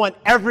 I want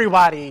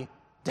everybody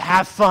to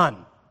have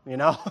fun,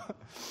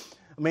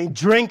 I mean,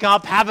 drink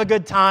up, have a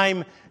good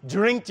time,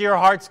 drink to your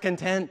heart's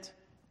content.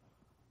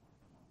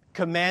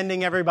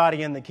 Commanding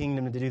everybody in the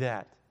kingdom to do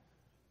that.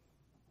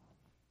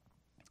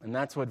 And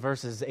that's what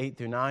verses 8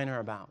 through 9 are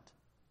about.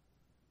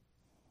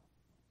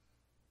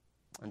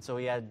 And so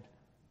he had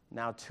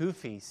now 2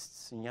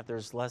 feasts, and yet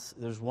there's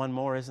one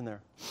more, isn't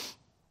there?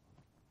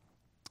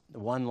 The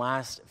one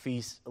last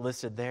feast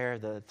listed there,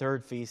 the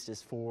 3rd feast,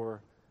 is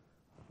for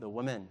the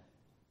women.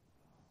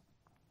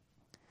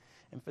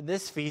 And for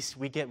this feast,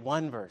 we get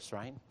 1 verse,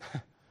 right?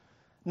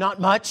 Not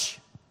much.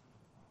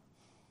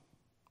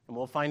 And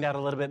we'll find out a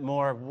little bit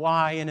more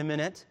why in a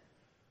minute.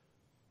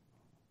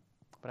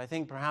 But I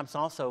think perhaps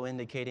also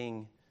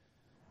indicating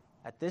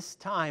at this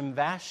time,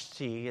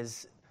 Vashti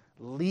is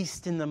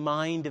least in the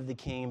mind of the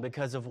king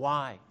because of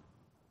why?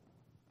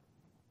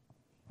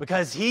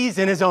 Because he's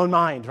in his own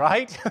mind,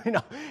 right?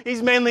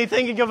 He's mainly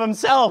thinking of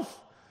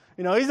himself.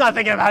 He's not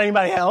thinking about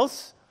anybody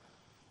else.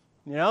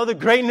 The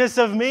greatness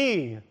of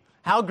me.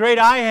 How great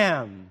I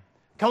am.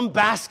 Come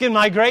bask in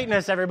my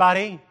greatness,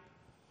 everybody.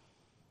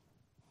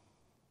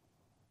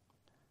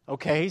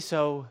 Okay,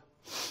 so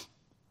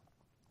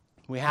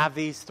we have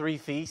these 3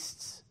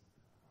 feasts.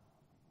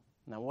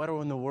 Now, what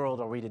in the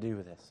world are we to do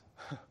with this?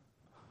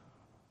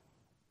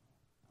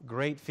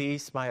 Great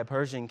feast by a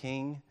Persian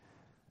king.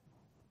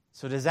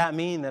 So does that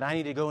mean that I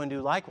need to go and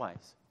do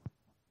likewise?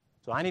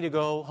 So I need to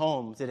go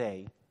home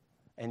today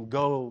and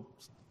go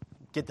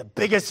get the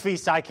biggest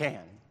feast I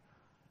can.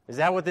 Is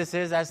that what this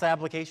is? That's the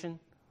application?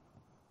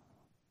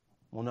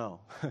 Well, no,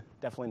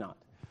 definitely not.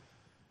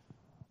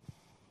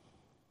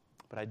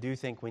 But I do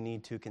think we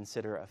need to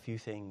consider a few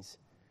things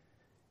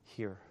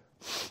here.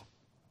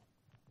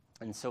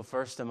 And so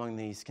first among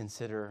these,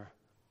 consider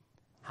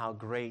how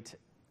great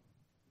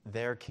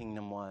their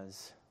kingdom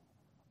was,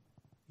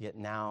 yet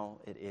now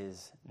it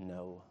is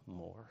no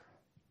more.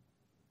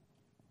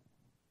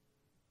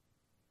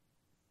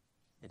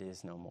 It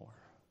is no more.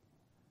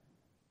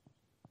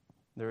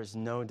 There is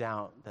no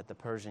doubt that the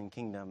Persian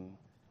kingdom,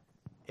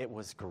 it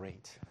was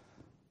great.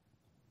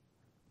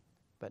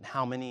 But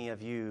how many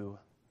of you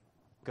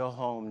go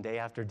home day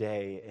after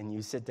day and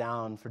you sit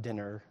down for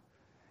dinner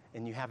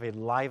and you have a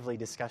lively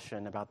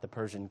discussion about the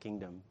Persian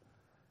kingdom?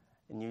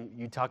 And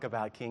you talk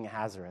about King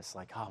Ahasuerus,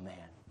 like, oh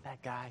man,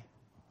 that guy,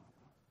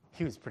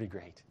 he was pretty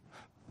great.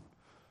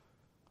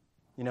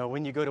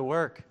 When you go to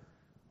work,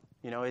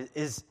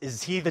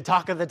 is he the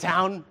talk of the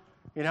town?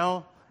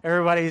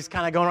 Everybody's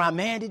kind of going around,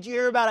 man, did you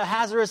hear about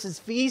Ahasuerus'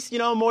 feast,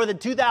 more than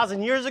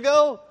 2,000 years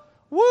ago?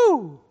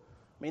 Woo!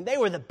 They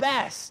were the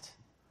best.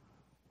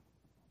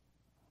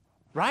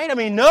 Right?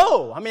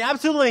 No.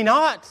 Absolutely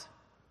not.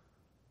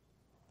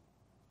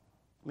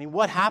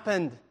 What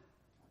happened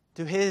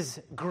to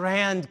his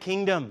grand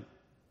kingdom?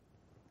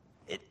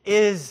 It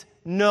is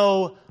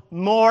no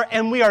more,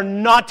 and we are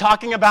not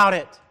talking about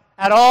it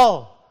at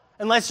all,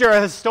 unless you're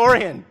a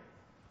historian.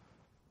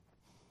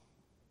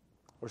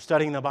 We're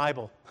studying the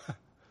Bible.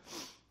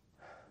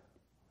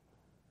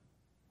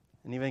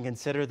 And even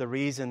consider the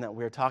reason that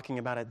we're talking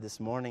about it this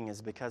morning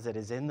is because it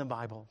is in the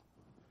Bible,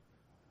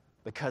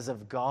 because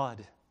of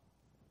God,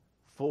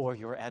 for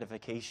your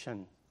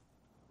edification.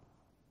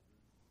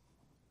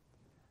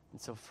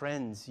 And so,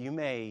 friends, you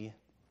may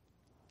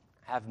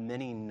have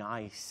many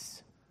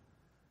nice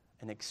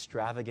and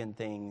extravagant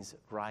things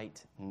right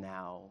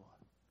now.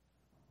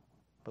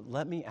 But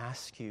let me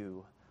ask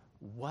you,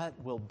 what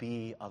will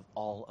be of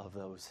all of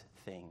those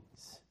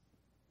things?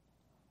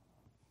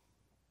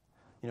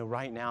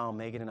 Right now,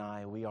 Megan and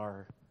I, we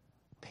are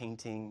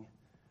painting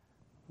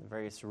the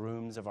various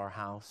rooms of our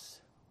house.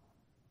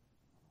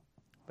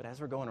 But as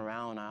we're going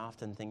around, I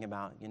often think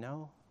about,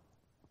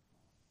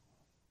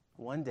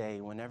 one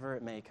day, whenever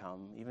it may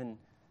come, even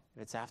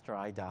if it's after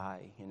I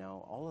die,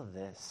 all of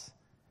this,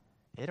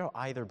 it'll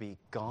either be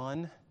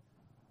gone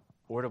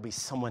or it'll be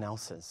someone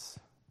else's.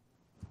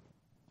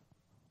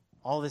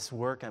 All this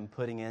work we're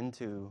putting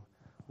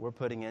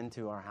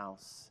into our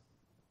house,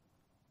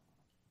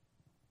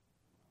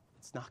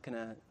 it's not going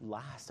to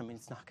last.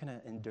 It's not going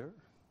to endure.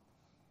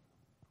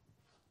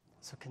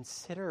 So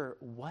consider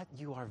what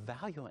you are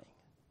valuing.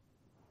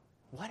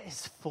 What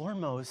is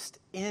foremost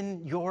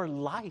in your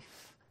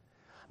life?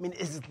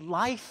 Is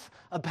life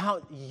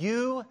about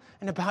you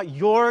and about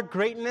your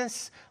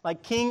greatness,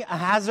 like King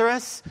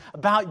Ahasuerus,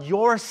 about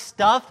your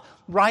stuff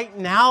right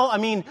now?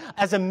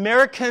 As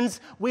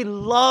Americans, we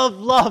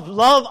love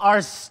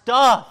our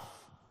stuff.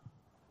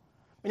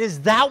 Is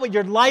that what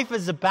your life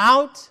is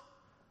about?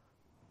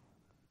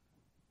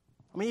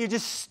 You're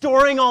just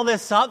storing all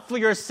this up for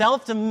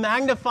yourself to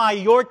magnify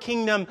your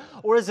kingdom,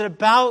 or is it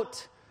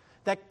about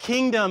that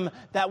kingdom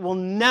that will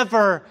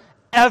never,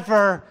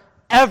 ever,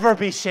 ever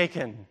be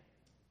shaken?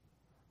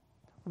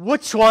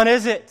 Which one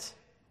is it?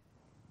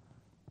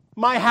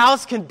 My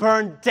house can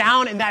burn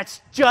down, and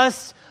that's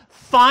just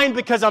fine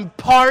because I'm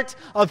part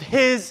of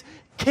His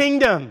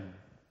kingdom.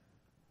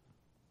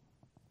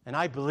 And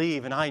I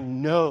believe and I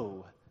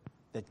know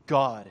that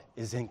God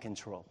is in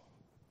control.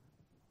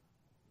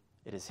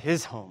 It is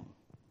His home.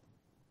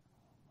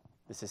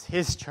 This is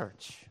His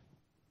church.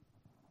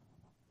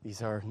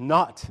 These are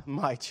not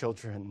my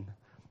children.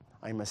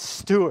 I'm a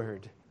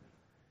steward.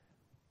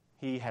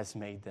 He has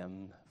made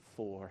them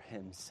for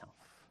himself.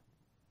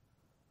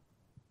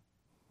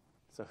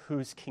 So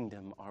whose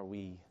kingdom are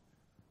we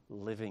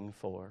living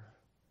for?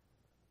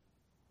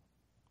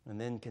 And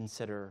then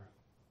consider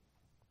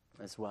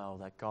as well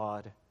that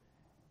God,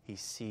 he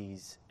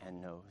sees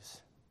and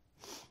knows.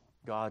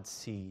 God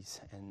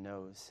sees and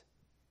knows.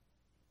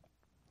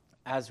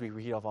 As we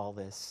read of all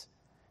this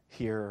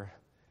here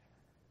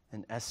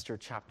in Esther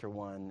chapter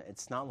 1,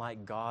 it's not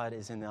like God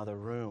is in the other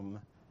room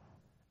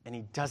and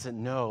he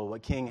doesn't know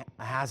what King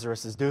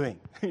Ahasuerus is doing.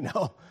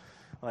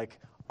 Like,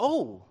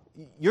 oh,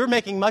 you're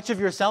making much of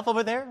yourself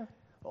over there?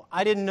 Well,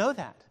 I didn't know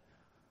that.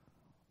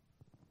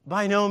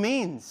 By no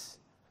means.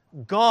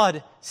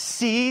 God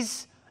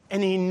sees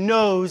and he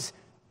knows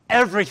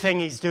everything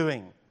he's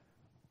doing.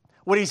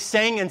 What he's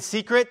saying in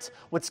secret,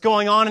 what's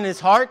going on in his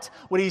heart,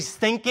 what he's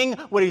thinking,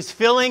 what he's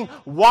feeling,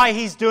 why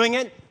he's doing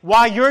it,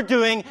 why you're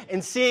doing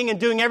and seeing and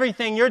doing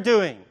everything you're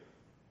doing.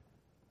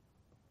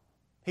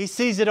 He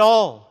sees it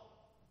all.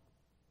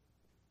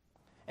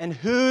 And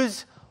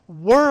whose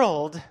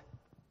world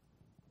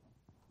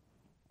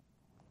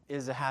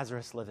is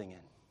Ahasuerus living in?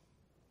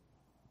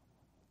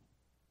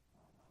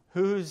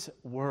 Whose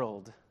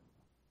world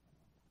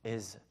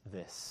is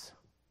this?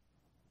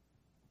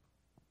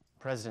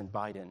 President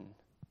Biden,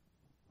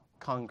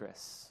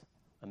 Congress,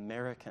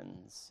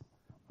 Americans,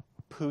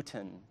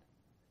 Putin,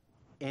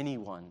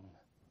 anyone.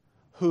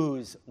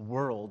 Whose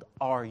world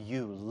are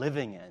you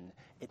living in?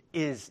 It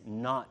is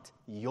not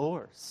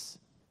yours.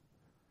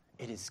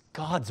 It is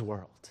God's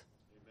world.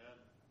 Amen.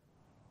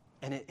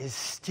 And it is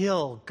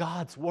still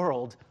God's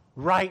world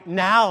right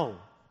now.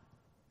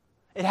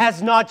 It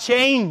has not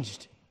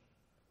changed.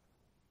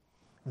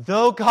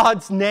 Though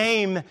God's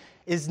name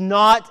is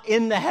not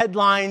in the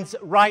headlines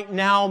right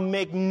now,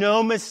 make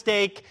no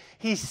mistake,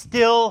 he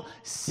still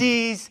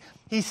sees,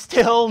 he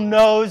still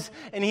knows,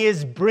 and he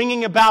is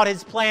bringing about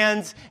his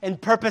plans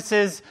and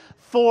purposes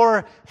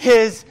for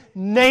his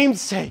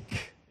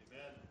namesake.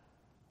 Amen.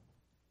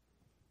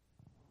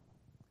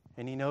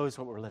 And he knows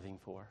what we're living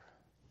for.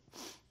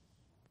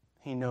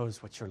 He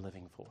knows what you're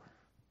living for.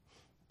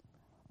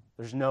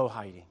 There's no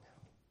hiding.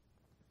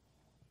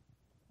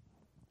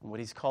 And what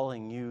he's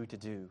calling you to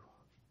do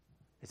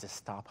is to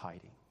stop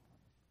hiding.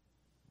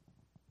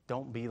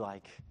 Don't be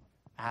like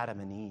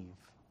Adam and Eve,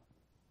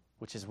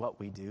 which is what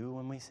we do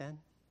when we sin,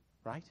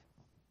 right?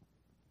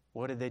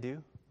 What did they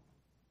do?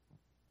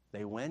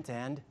 They went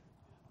and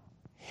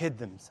hid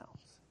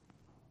themselves.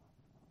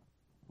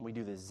 We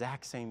do the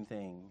exact same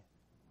thing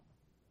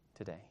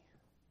today.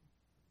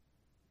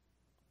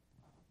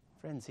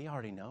 Friends, he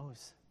already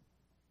knows.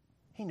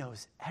 He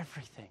knows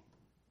everything.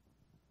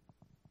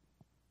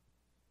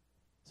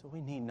 So we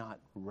need not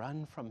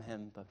run from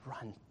him, but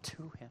run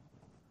to him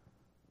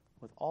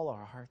with all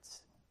our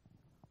hearts.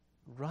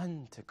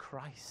 Run to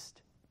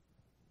Christ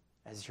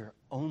as your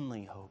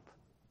only hope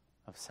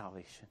of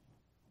salvation.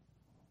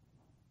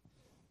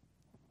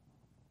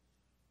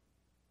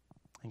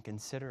 And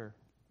consider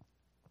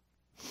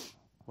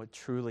what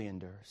truly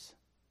endures.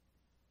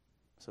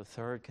 So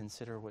third,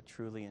 consider what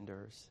truly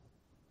endures.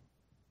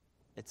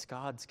 It's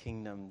God's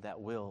kingdom that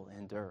will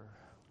endure.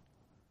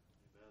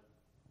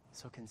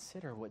 So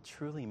consider what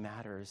truly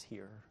matters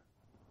here.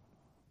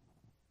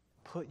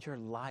 Put your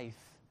life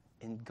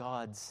in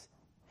God's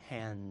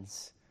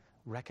hands,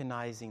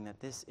 recognizing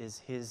that this is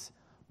his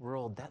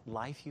world. That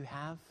life you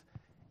have,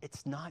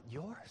 it's not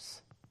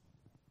yours.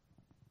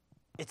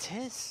 It's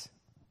his.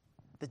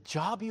 The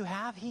job you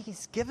have,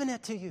 he's given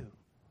it to you.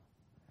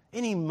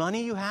 Any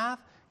money you have,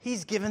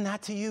 he's given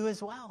that to you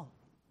as well.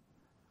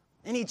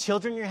 Any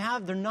children you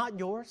have, they're not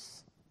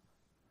yours.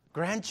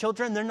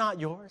 Grandchildren, they're not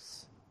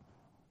yours.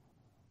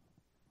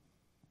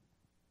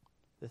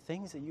 The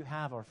things that you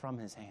have are from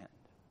his hand.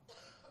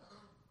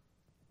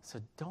 So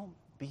don't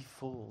be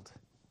fooled.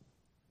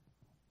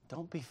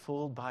 Don't be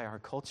fooled by our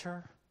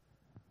culture,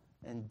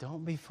 and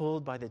don't be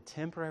fooled by the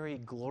temporary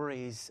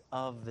glories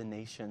of the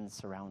nations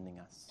surrounding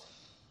us.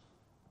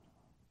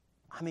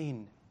 I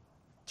mean,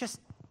 just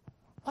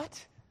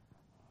what?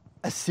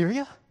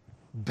 Assyria?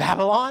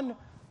 Babylon?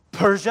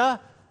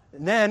 Persia?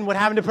 And then what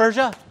happened to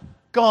Persia?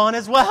 Gone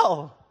as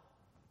well.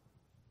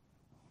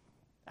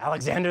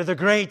 Alexander the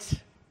Great.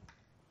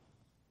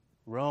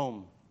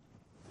 Rome.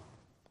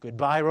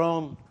 Goodbye,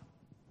 Rome.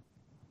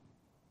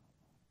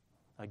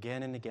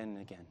 Again and again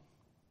and again.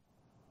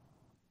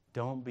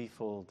 Don't be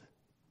fooled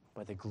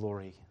by the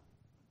glory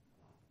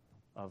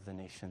of the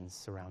nations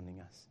surrounding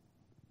us.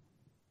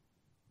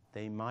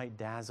 They might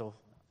dazzle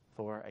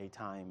for a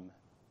time,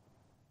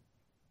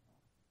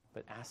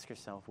 but ask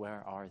yourself,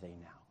 where are they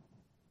now?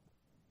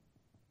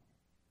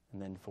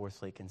 And then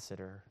fourthly,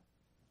 consider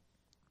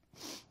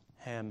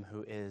him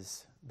who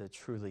is the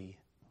truly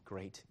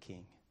great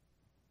King.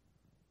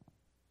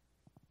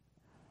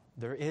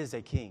 There is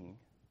a King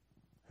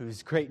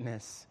whose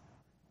greatness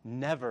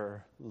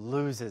never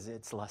loses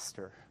its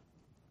luster.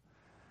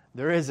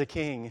 There is a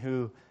King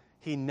who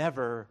he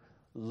never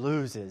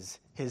loses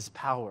his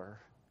power.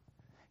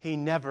 He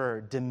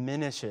never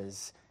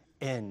diminishes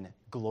in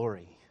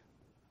glory.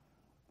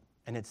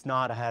 And it's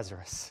not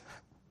Ahasuerus.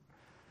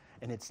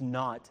 And it's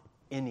not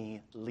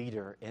any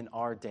leader in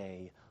our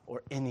day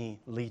or any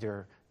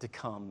leader to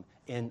come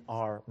in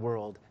our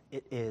world.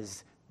 It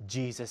is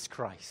Jesus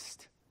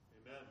Christ.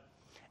 Amen.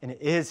 And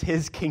it is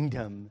His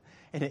kingdom,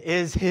 and it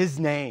is His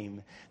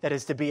name that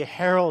is to be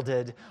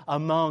heralded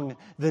among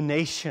the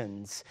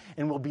nations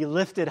and will be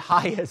lifted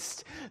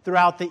highest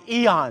throughout the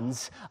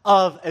eons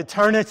of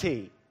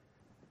eternity.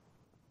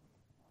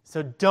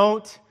 So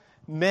don't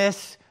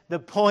miss the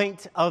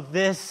point of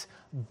this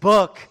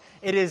book.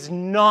 It is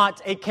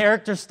not a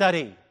character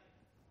study.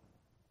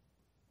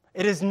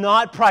 It is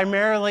not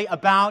primarily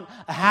about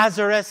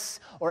Ahasuerus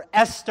or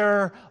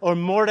Esther or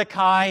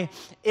Mordecai.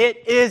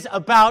 It is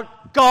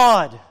about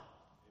God.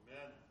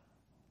 Amen.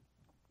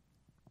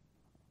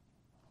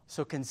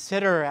 So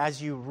consider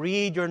as you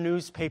read your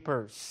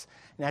newspapers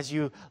and as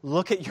you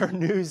look at your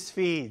news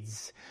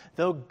feeds,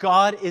 though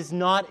God is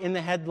not in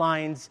the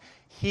headlines,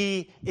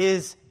 He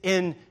is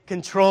in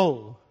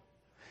control.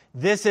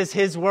 This is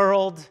His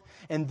world,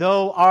 and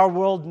though our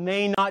world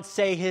may not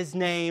say His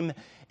name,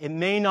 it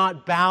may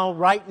not bow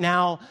right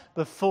now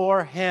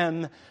before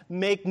Him.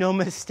 Make no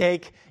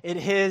mistake, it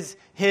is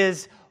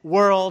His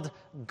world.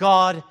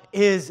 God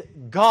is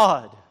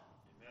God.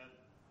 Amen.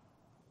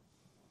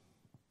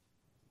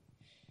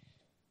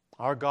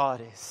 Our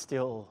God is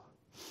still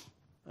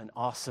an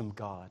awesome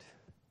God,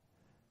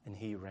 and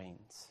He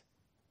reigns.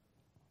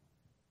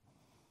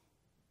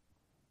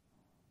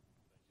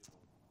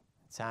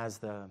 It's as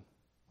the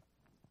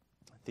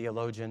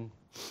theologian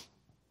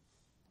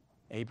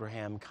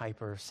Abraham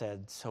Kuyper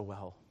said so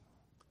well,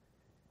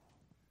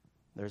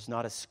 there's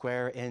not a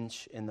square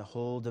inch in the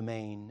whole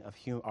domain of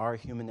our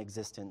human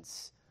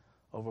existence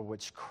over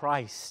which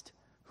Christ,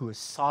 who is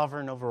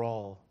sovereign over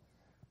all,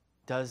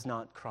 does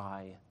not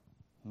cry,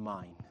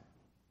 mine.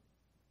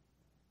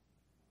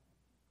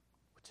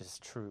 Which is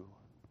true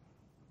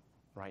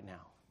right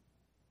now.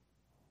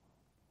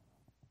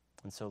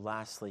 And so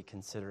lastly,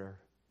 consider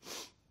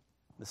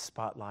the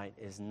spotlight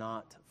is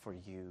not for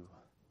you,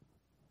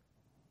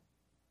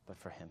 but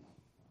for Him.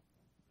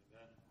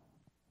 Amen.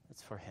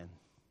 It's for Him.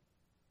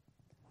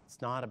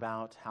 It's not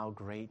about how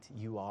great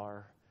you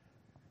are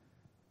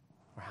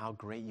or how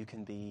great you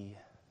can be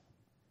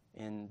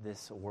in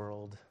this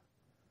world,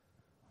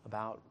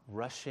 about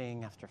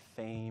rushing after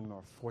fame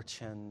or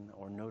fortune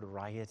or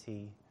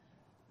notoriety,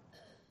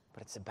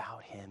 but it's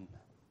about Him.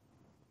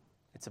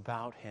 It's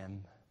about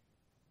Him.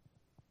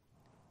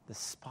 The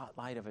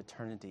spotlight of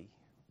eternity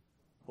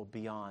will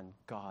be on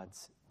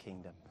God's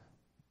kingdom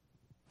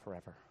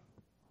forever.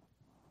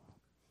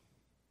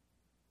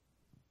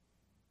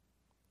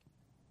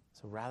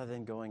 So rather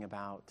than going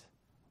about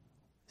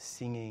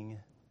singing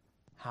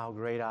how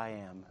great I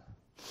am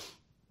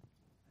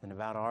and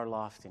about our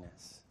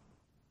loftiness,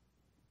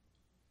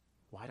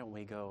 why don't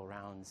we go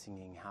around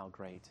singing how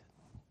great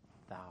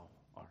Thou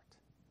art?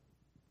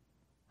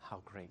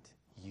 How great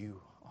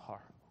You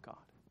are, God.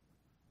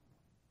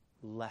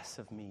 Less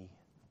of me,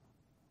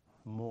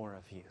 more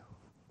of You.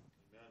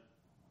 Amen.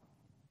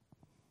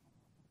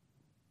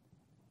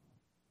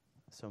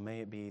 So may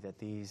it be that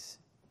these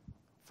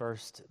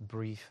first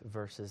brief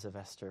verses of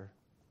Esther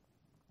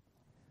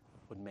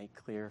would make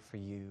clear for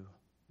you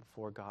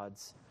before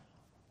God's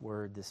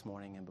word this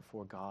morning and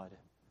before God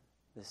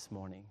this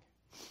morning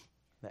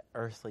that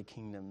earthly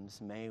kingdoms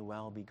may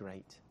well be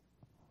great,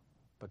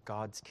 but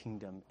God's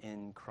kingdom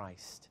in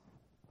Christ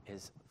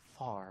is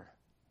far,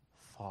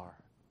 far,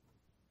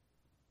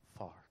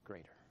 far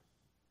greater.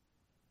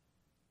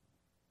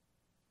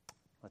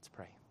 Let's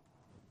pray.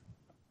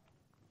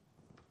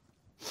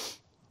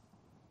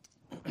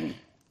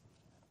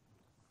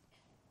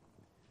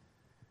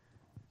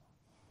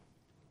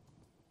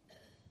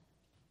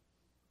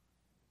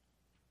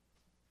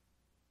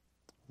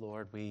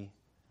 Lord, we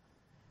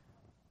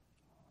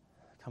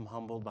come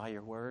humbled by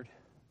Your word.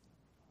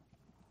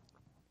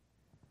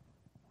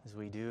 As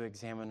we do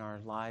examine our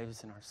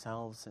lives and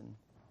ourselves, and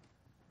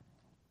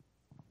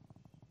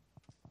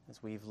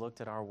as we've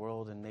looked at our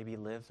world and maybe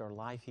lived our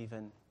life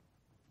even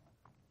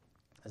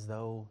as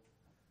though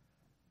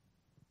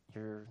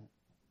You're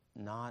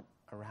not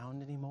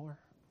around anymore,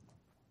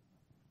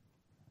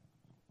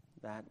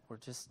 that we're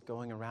just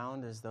going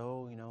around as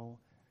though,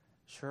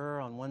 sure,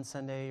 on one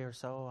Sunday or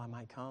so I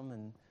might come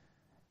and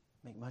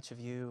make much of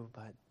You,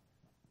 but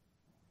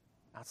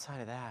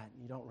outside of that,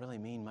 You don't really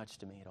mean much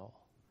to me at all.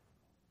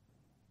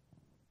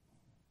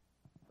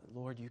 But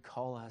Lord, You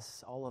call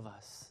us, all of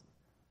us,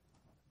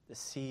 to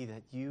see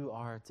that You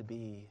are to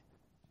be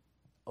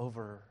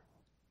over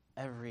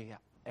every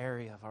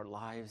area of our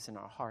lives and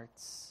our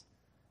hearts.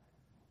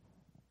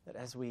 That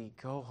as we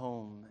go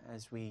home,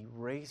 as we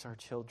raise our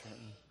children,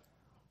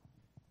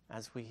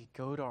 as we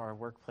go to our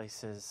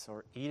workplaces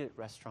or eat at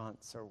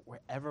restaurants or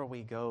wherever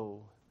we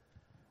go,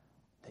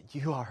 that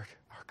You are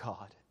our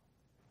God.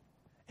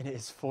 And it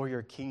is for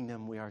Your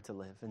kingdom we are to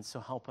live. And so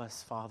help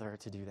us, Father,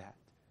 to do that.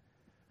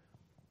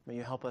 May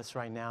You help us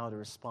right now to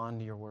respond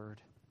to Your word.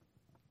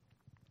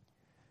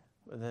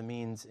 Whether that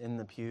means in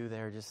the pew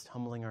there, just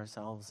humbling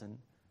ourselves and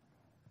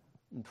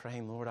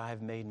praying, Lord, I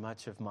have made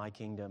much of my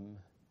kingdom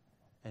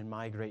and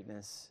my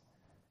greatness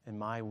and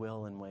my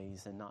will and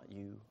ways and not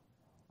you.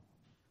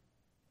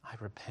 I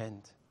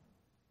repent.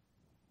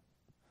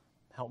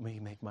 Help me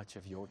make much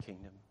of your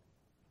kingdom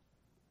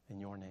in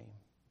your name.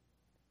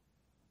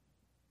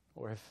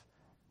 Or if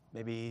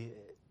maybe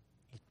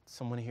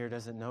someone here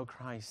doesn't know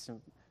Christ,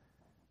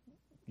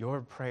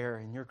 your prayer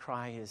and your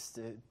cry is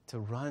to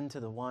run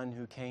to the one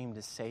who came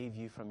to save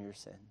you from your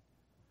sin.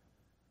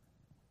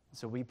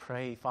 So we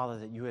pray, Father,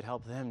 that you would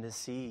help them to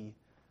see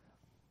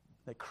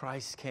that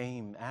Christ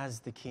came as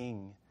the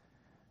King,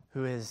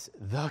 who is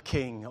the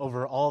King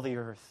over all the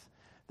earth,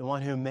 the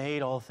one who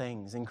made all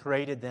things and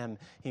created them.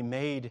 He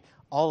made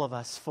all of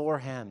us for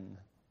him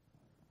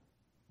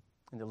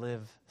and to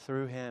live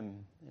through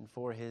him and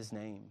for his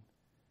name.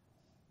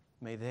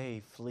 May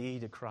they flee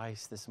to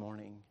Christ this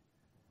morning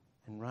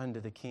and run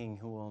to the King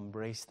who will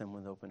embrace them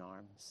with open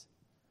arms.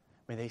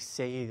 May they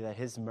say that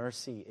his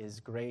mercy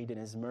is great and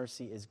his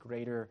mercy is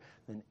greater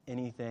than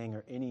anything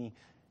or any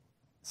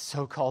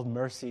so-called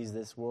mercies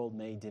this world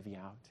may divvy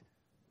out.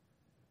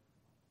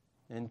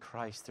 In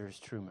Christ there is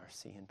true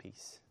mercy and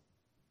peace.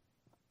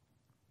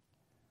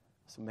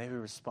 So may we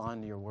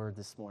respond to your word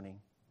this morning.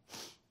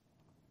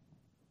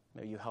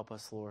 May you help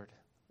us, Lord,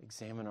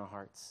 examine our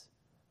hearts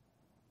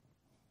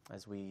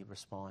as we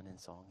respond in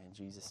song. In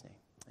Jesus' name,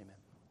 amen.